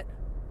it that,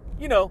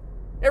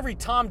 every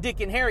Tom, Dick,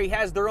 and Harry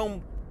has their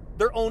own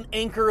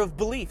anchor of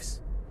beliefs?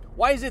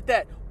 Why is it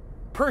that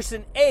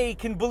person A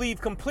can believe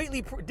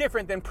completely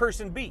different than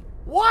person B?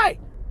 Why?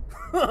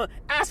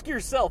 Ask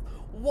yourself,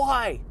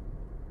 why?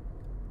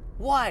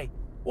 Why?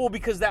 Well,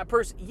 because that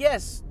person,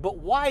 yes, but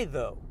why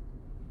though?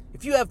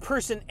 If you have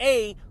person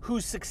A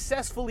who's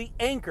successfully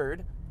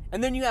anchored,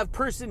 and then you have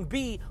person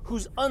B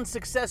who's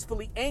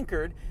unsuccessfully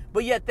anchored,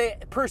 but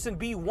yet person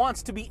B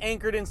wants to be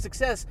anchored in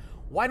success,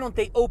 why don't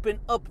they open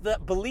up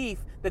that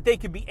belief that they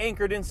could be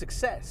anchored in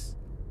success?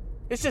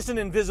 It's just an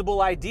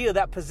invisible idea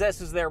that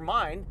possesses their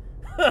mind.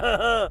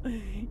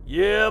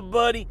 Yeah,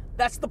 buddy.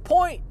 That's the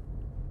point.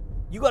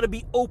 You got to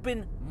be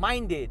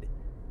open-minded.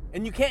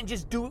 And you can't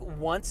just do it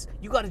once.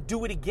 You got to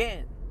do it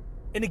again.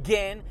 And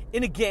again,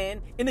 and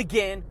again, and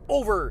again,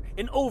 over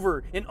and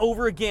over and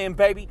over again,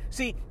 baby.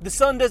 See, the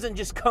sun doesn't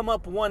just come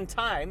up one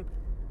time.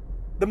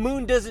 The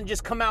moon doesn't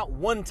just come out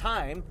one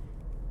time.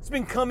 It's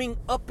been coming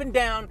up and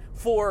down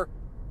for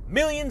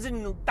millions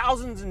and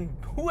thousands and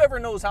whoever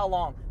knows how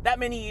long. That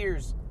many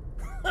years.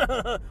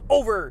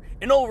 Over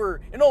and over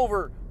and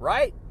over,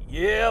 right?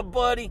 Yeah,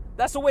 buddy.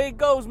 That's the way it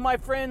goes, my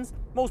friends.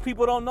 Most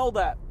people don't know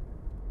that.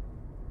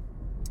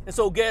 And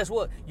so guess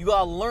what? You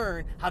got to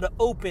learn how to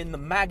open the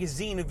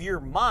magazine of your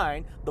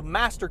mind, the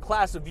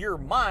masterclass of your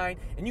mind,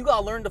 and you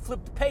got to learn to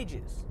flip the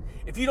pages.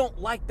 If you don't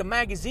like the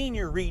magazine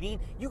you're reading,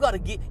 you got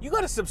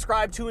to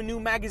subscribe to a new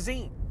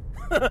magazine.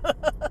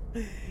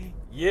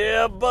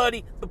 Yeah,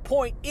 buddy. The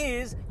point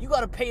is, you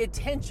got to pay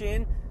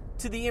attention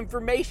to the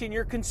information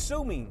you're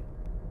consuming.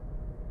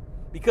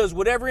 Because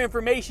whatever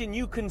information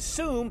you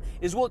consume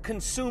is what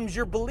consumes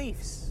your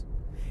beliefs,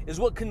 is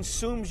what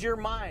consumes your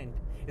mind,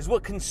 is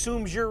what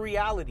consumes your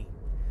reality.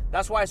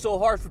 That's why it's so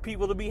hard for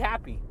people to be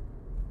happy.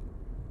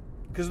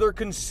 Because they're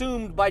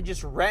consumed by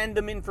just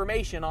random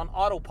information on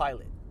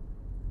autopilot.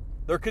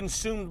 They're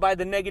consumed by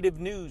the negative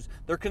news.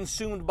 They're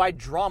consumed by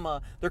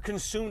drama. They're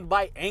consumed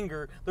by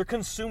anger. They're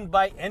consumed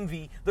by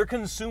envy. They're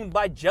consumed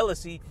by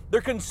jealousy. They're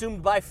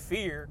consumed by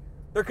fear.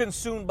 They're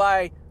consumed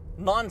by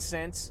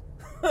nonsense.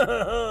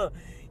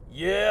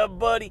 Yeah,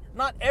 buddy.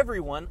 Not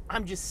everyone.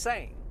 I'm just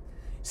saying.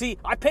 See,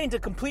 I paint a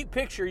complete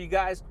picture, you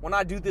guys, when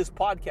I do this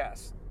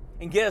podcast.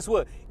 And guess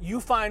what? You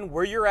find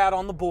where you're at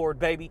on the board,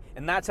 baby.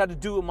 And that's how to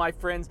do it, my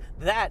friends.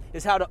 That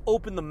is how to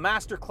open the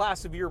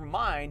masterclass of your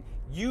mind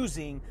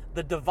using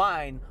the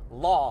divine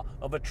law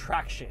of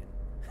attraction.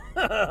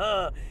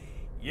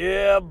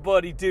 Yeah,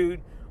 buddy,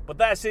 dude. But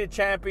that's it,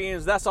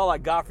 champions. That's all I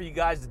got for you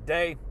guys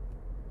today.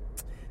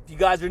 If you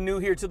guys are new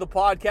here to the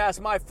podcast,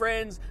 my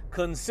friends,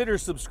 consider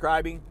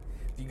subscribing.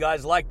 If you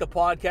guys like the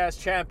podcast,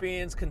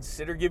 champions,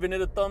 consider giving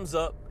it a thumbs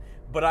up.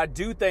 But I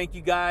do thank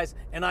you guys,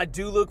 and I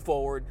do look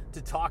forward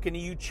to talking to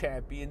you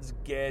champions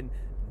again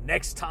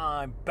next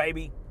time,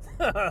 baby.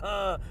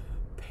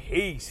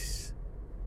 Peace.